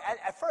 he was right.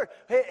 At first,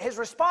 his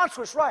response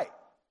was right.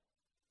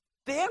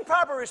 The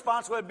improper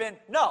response would have been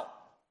no.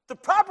 The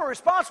proper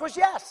response was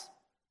yes.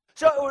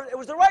 So it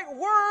was the right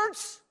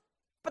words,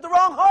 but the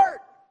wrong heart.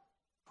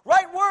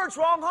 Right words,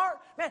 wrong heart.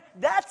 Man,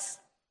 that's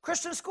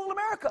Christian school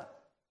America.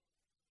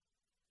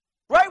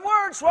 Right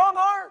words, wrong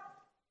heart.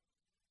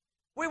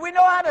 We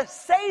know how to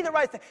say the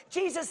right thing.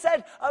 Jesus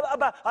said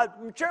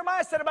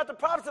Jeremiah said about the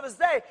prophets of his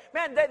day,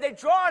 man, they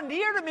draw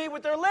near to me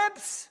with their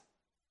lips.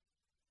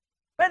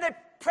 Man, they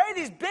pray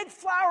these big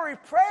flowery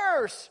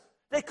prayers.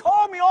 They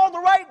call me all the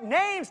right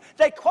names.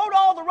 They quote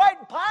all the right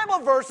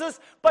Bible verses,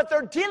 but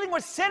they're dealing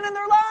with sin in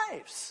their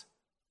lives.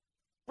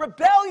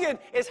 Rebellion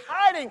is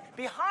hiding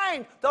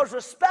behind those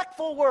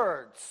respectful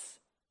words.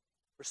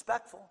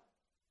 Respectful,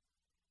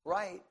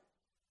 right,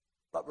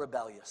 but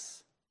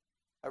rebellious.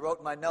 I wrote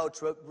in my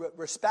notes,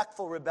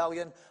 respectful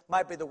rebellion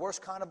might be the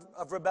worst kind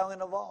of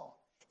rebellion of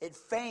all. It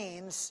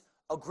feigns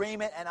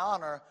agreement and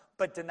honor,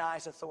 but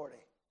denies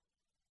authority.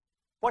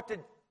 What did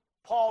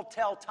Paul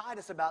tell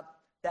Titus about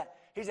that?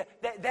 He said,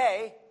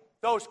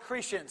 those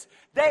Christians,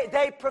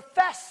 they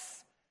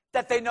profess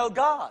that they know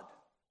God.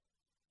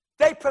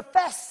 They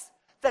profess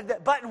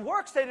that, but in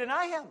works they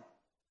deny him.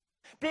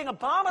 Being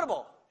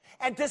abominable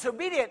and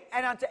disobedient,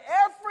 and unto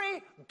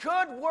every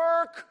good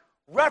work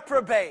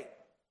reprobate.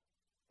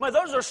 Well,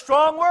 those are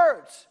strong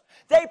words.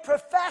 They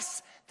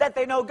profess that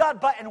they know God,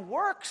 but in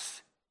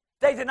works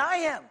they deny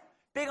him.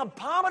 Being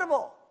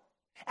abominable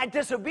and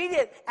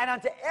disobedient, and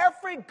unto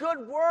every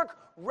good work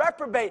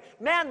reprobate.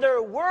 Man,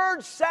 their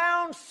words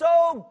sound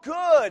so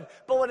good,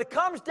 but when it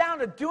comes down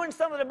to doing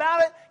something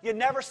about it, you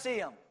never see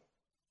them.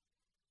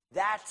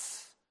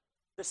 That's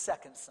the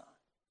second son,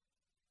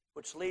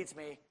 which leads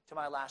me to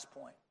my last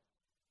point.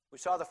 We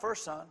saw the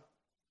first son,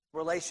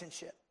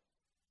 relationship,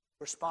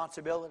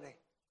 responsibility,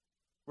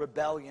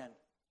 rebellion,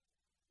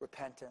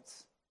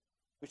 repentance.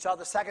 We saw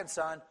the second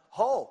son,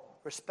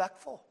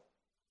 respectful.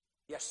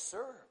 Yes,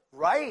 sir.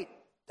 Right.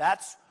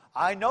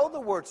 I know the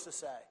words to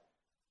say.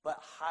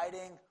 But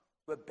hiding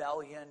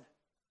rebellion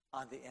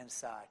on the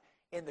inside.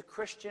 In the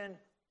Christian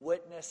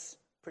Witness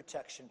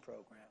Protection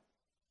Program.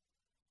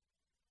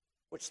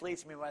 Which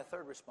leads me to my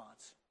third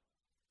response.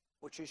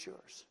 Which is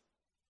yours.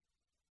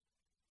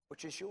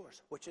 Which is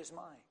yours. Which is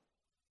mine.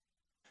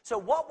 So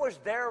what was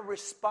their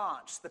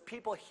response? The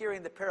people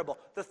hearing the parable.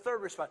 The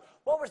third response.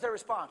 What was their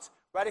response?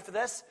 Ready for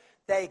this?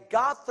 They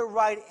got the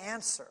right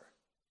answer.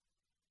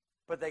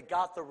 But they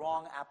got the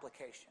wrong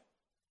application.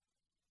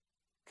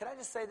 Can I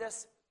just say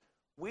this?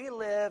 We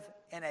live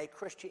in a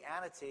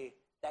Christianity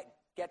that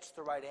gets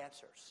the right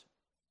answers.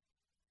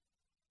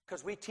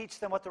 Because we teach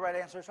them what the right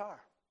answers are.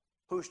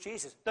 Who's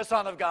Jesus? The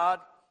Son of God.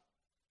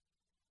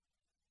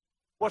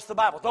 What's the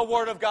Bible? The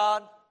Word of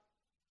God.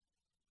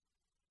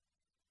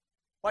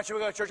 Why should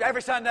we go to church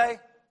every Sunday?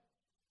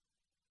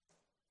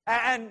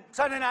 And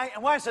Sunday night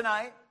and Wednesday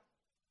night.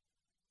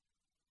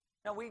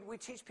 No, we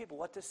teach people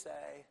what to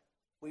say.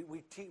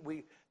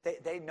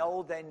 They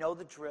know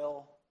the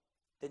drill.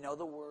 They know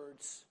the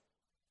words.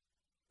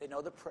 They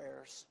know the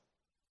prayers.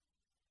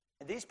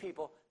 And these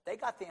people, they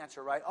got the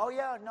answer right. Oh,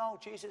 yeah, no,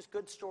 Jesus,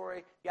 good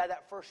story. Yeah,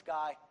 that first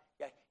guy,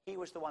 yeah, he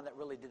was the one that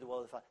really did the will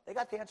of the Father. They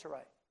got the answer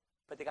right,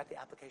 but they got the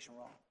application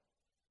wrong.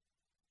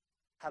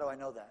 How do I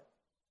know that?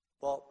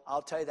 Well,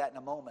 I'll tell you that in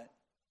a moment.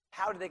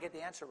 How did they get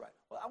the answer right?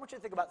 Well, I want you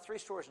to think about 3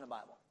 stories in the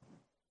Bible.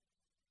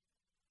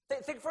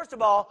 Think first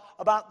of all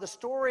about the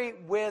story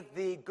with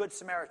the Good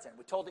Samaritan.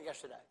 We told it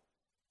yesterday.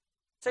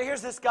 So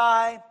here's this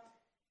guy.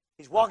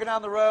 He's walking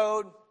down the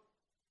road,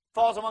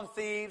 falls among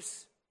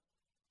thieves.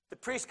 The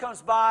priest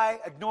comes by,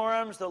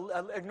 ignores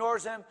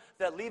him.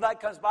 The Levite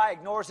comes by,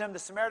 ignores him. The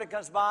Samaritan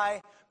comes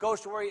by,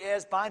 goes to where he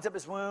is, binds up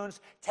his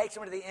wounds, takes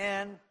him to the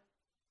inn,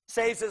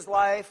 saves his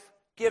life,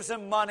 gives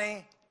him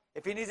money.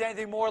 If he needs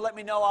anything more, let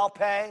me know, I'll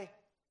pay.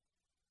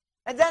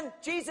 And then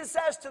Jesus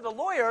says to the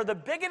lawyer, the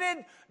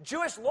bigoted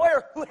Jewish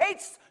lawyer who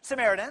hates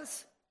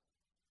Samaritans,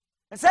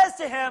 and says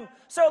to him,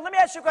 so let me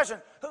ask you a question.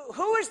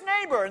 Who is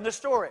neighbor in the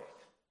story?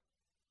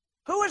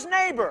 Who is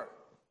neighbor?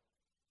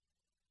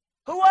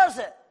 Who was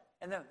it?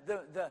 And then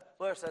the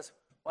lawyer says,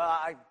 well,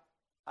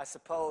 I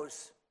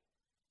suppose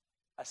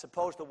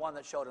the one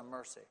that showed him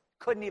mercy.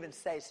 Couldn't even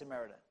say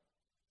Samaritan.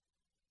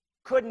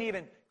 Couldn't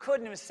even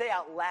say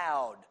out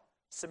loud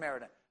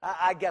Samaritan.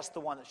 I guess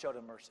the one that showed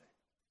him mercy.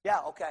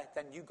 Yeah, okay,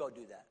 then you go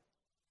do that.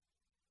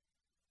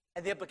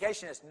 And the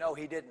implication is, no,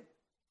 he didn't.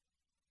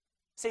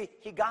 See,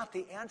 he got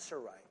the answer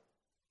right,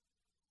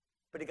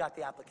 but he got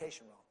the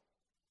application wrong.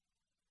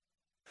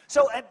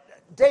 So,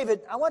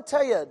 David, I want to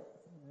tell you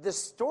this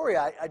story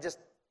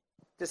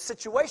this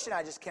situation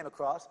I just came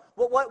across.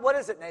 What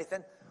is it,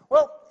 Nathan?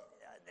 Well,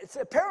 it's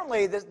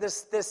apparently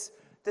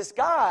this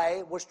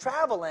guy was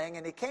traveling,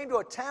 and he came to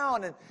a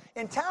town, and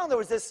in town there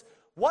was this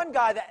one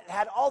guy that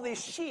had all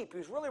these sheep. He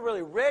was really,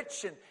 really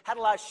rich and had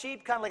a lot of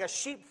sheep, kind of like a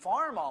sheep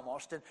farm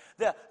almost. And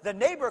the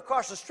neighbor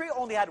across the street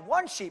only had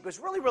one sheep. He was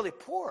really, really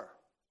poor.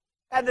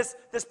 And this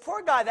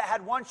poor guy that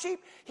had one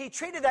sheep, he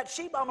treated that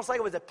sheep almost like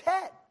it was a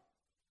pet.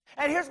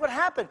 And here's what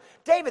happened.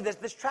 David,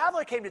 this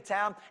traveler came to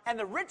town, and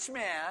the rich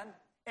man,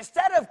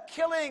 instead of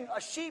killing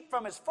a sheep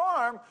from his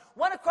farm,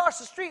 went across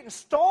the street and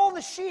stole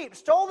the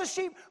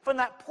sheep from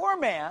that poor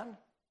man,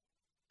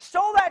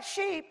 stole that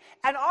sheep,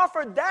 and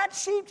offered that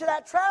sheep to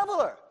that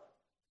traveler.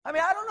 I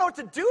mean, I don't know what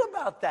to do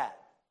about that.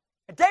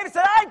 And David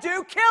said, I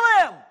do. Kill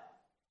him.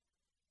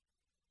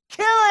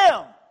 Kill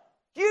him.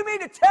 You mean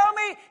to tell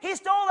me he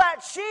stole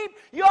that sheep?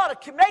 You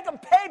ought to make him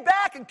pay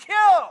back and kill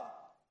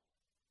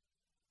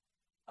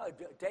him.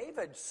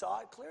 David saw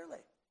it clearly.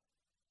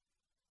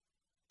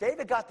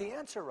 David got the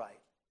answer right.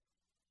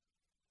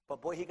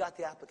 But boy, he got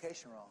the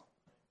application wrong.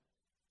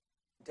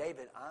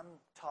 David, I'm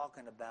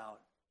talking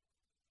about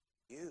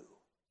you.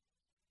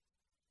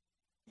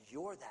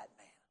 You're that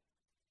man.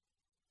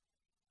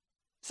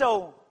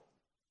 So,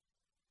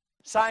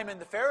 Simon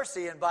the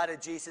Pharisee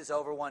invited Jesus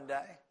over one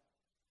day.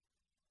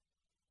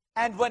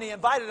 And when he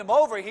invited him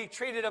over, he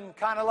treated him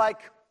kind of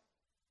like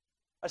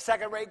a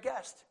second-rate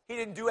guest. He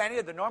didn't do any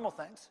of the normal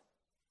things.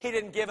 He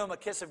didn't give him a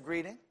kiss of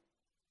greeting.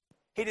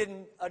 He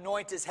didn't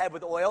anoint his head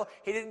with oil.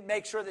 He didn't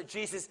make sure that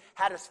Jesus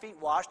had his feet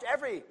washed.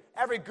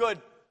 Every good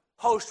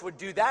host would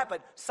do that,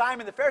 but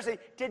Simon the Pharisee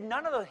did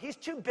none of those. He's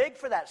too big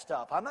for that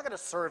stuff. I'm not going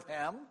to serve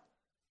him.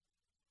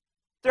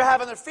 They're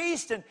having their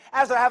feast, and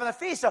as they're having the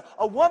feast,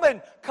 a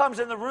woman comes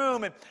in the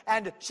room,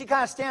 and she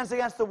kind of stands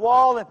against the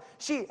wall, and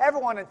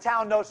everyone in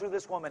town knows who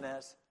this woman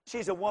is.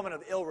 She's a woman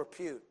of ill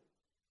repute.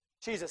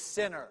 She's a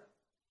sinner.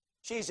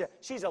 She's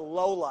a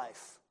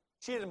lowlife.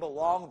 She didn't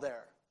belong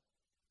there.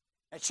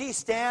 And she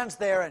stands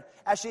there, and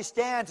as she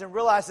stands and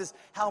realizes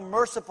how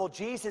merciful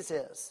Jesus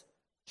is,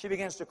 she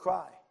begins to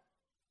cry.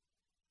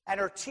 And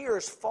her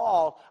tears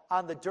fall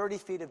on the dirty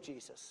feet of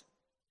Jesus.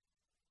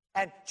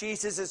 And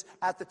Jesus is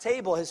at the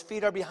table. His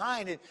feet are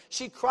behind. And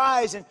she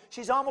cries, and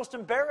she's almost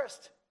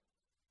embarrassed.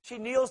 She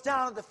kneels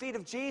down at the feet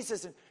of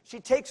Jesus, and she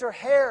takes her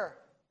hair,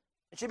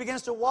 and she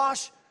begins to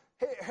wash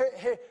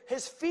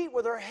his feet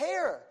with her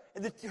hair.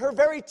 And her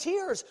very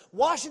tears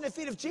washing the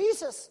feet of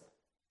Jesus.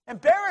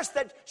 Embarrassed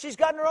that she's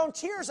gotten her own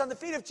tears on the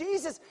feet of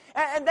Jesus.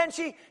 And then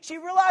she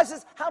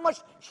realizes how much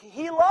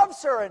he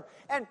loves her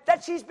and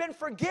that she's been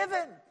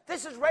forgiven.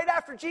 This is right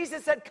after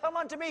Jesus said, come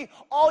unto me,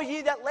 all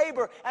ye that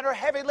labor and are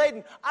heavy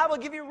laden. I will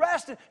give you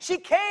rest. And she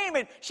came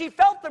and she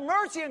felt the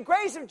mercy and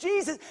grace of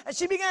Jesus, and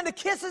she began to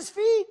kiss his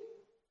feet.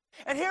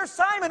 And here's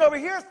Simon over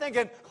here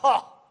thinking,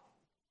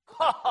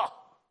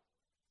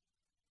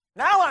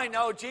 now I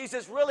know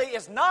Jesus really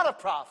is not a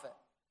prophet.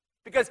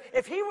 Because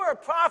if he were a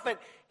prophet,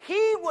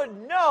 he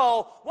would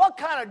know what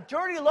kind of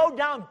dirty,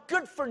 low-down,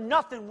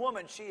 good-for-nothing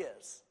woman she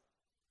is.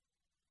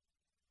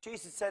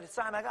 Jesus said,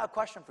 Simon, I got a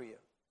question for you.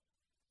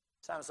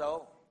 Simon said,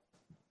 oh,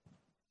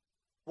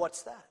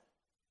 what's that?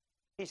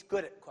 He's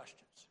good at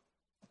questions.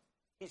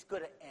 He's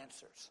good at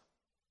answers.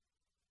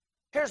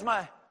 Here's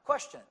my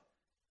question.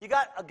 You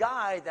got a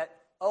guy that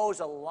owes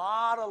a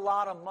lot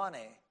of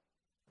money,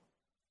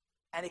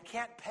 and he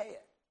can't pay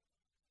it.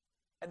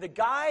 And the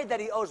guy that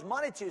he owes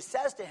money to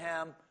says to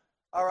him,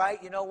 all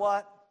right, you know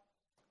what?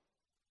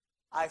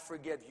 I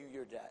forgive you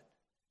your debt.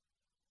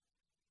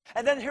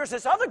 And then here's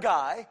this other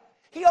guy.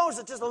 He owes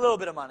just a little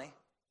bit of money.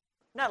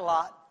 Not a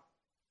lot.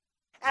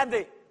 And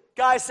the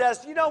guy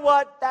says, you know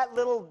what? That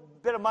little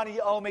bit of money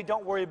you owe me,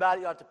 don't worry about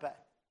it. You have to pay.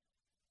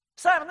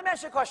 Simon, let me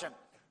ask you a question.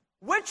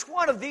 Which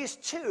one of these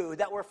two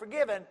that were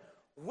forgiven,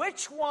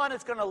 which one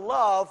is going to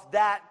love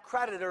that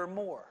creditor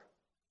more?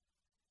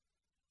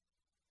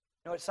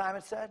 You know what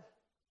Simon said?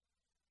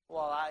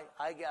 Well,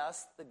 I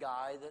guess the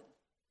guy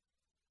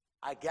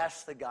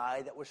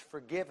that was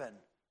forgiven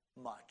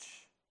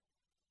much.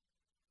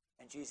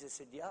 And Jesus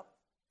said, yep.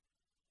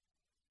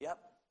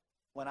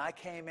 When I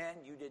came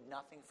in, you did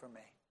nothing for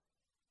me.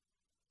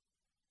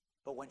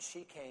 But when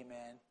she came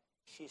in,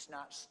 she's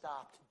not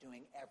stopped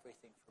doing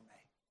everything for me.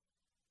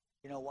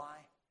 You know why?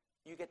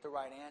 You get the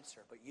right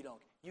answer, but you don't.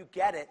 You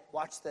get it.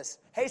 Watch this.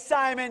 Hey,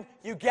 Simon,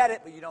 you get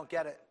it, but you don't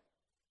get it.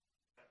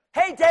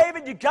 Hey,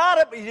 David, you got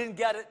it, but you didn't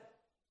get it.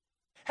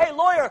 Hey,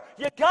 lawyer,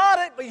 you got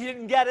it, but you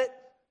didn't get it.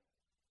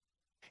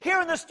 Here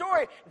in the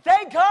story,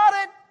 they got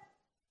it,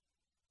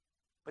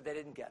 but they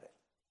didn't get it.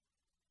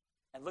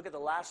 And look at the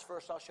last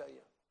verse I'll show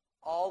you.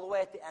 All the way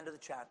at the end of the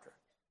chapter.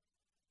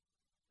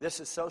 This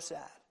is so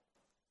sad.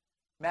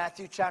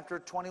 Matthew chapter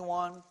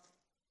 21,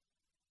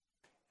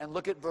 and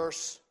look at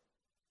verse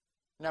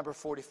number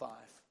 45.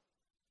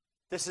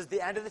 This is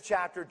the end of the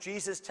chapter.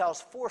 Jesus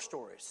tells 4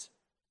 stories.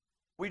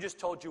 We just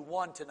told you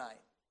one tonight.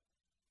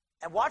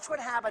 And watch what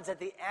happens at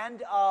the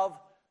end of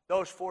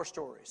those 4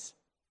 stories.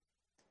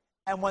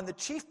 And when the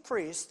chief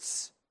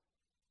priests,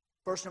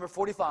 verse number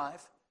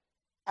 45,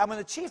 and when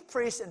the chief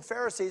priests and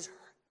Pharisees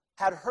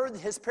had heard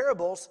his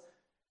parables,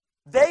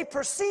 they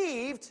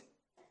perceived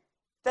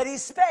that he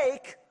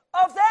spake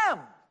of them.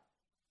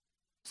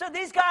 So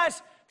these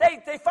guys,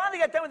 they finally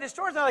got done with these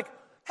stories, and they're like,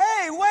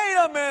 hey, wait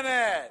a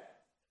minute.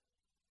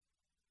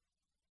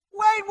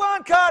 Wait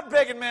one cotton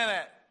picking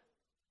minute.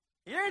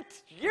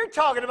 You're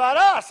talking about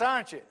us,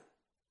 aren't you?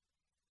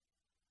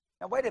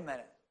 Now, wait a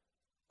minute.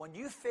 When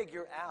you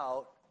figure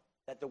out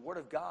that the Word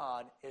of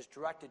God is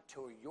directed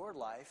to your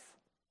life,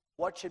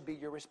 what should be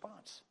your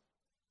response?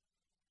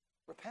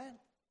 Repent.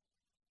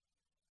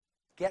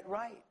 Get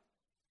right.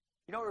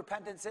 You know what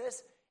repentance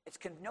is?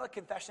 You know what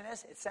confession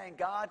is? It's saying,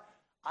 God,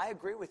 I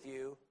agree with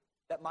you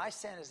that my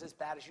sin is as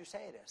bad as you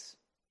say it is.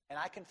 And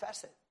I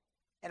confess it.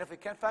 And if we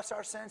confess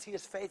our sins, he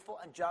is faithful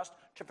and just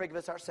to forgive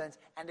us our sins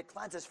and to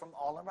cleanse us from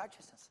all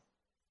unrighteousness.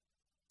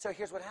 So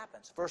here's what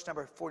happens. Verse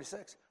number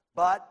 46.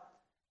 But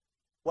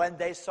when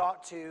they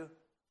sought to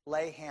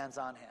lay hands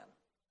on him.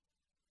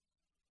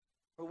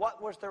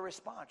 What was their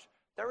response?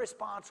 Their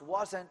response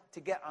wasn't to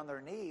get on their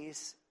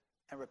knees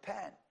and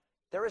repent.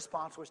 Their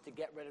response was to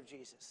get rid of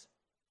Jesus.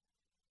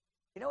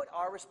 You know what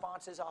our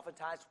response is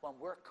oftentimes when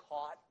we're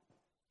caught?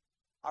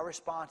 Our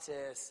response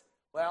is,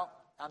 well,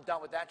 I'm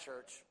done with that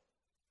church.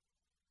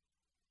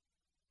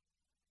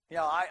 You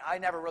know, I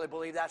never really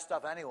believed that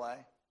stuff anyway.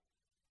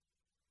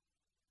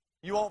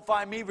 You won't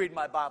find me reading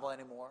my Bible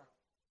anymore.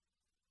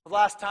 The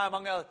last time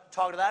I'm going to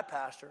talk to that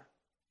pastor.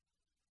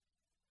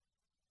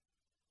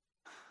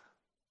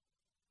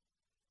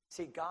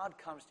 See, God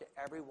comes to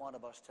every one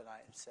of us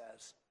tonight and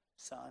says,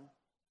 son,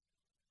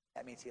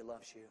 that means he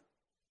loves you.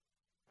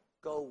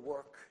 Go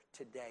work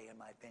today in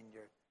my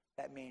vineyard.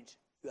 That means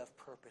you have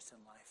purpose in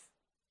life.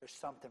 There's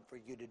something for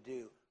you to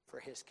do for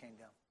his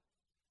kingdom.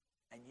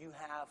 And you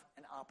have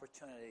an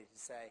opportunity to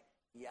say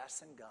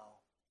yes and go,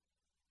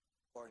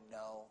 or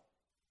no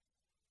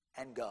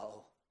and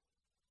go,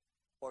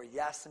 or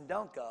yes and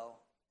don't go,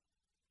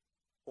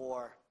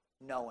 or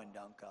no and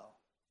don't go.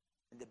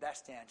 And the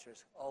best answer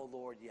is, oh,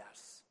 Lord,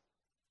 yes.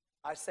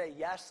 I say,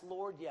 yes,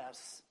 Lord,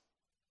 yes,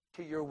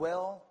 to your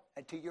will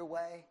and to your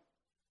way.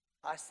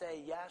 I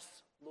say, yes,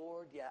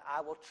 Lord, yeah,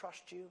 I will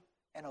trust you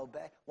and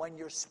obey. When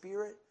your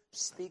spirit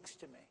speaks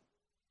to me,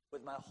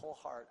 with my whole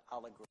heart,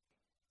 I'll agree.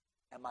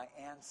 And my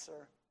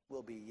answer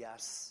will be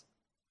yes,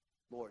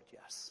 Lord,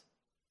 yes.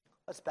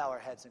 Let's bow our heads and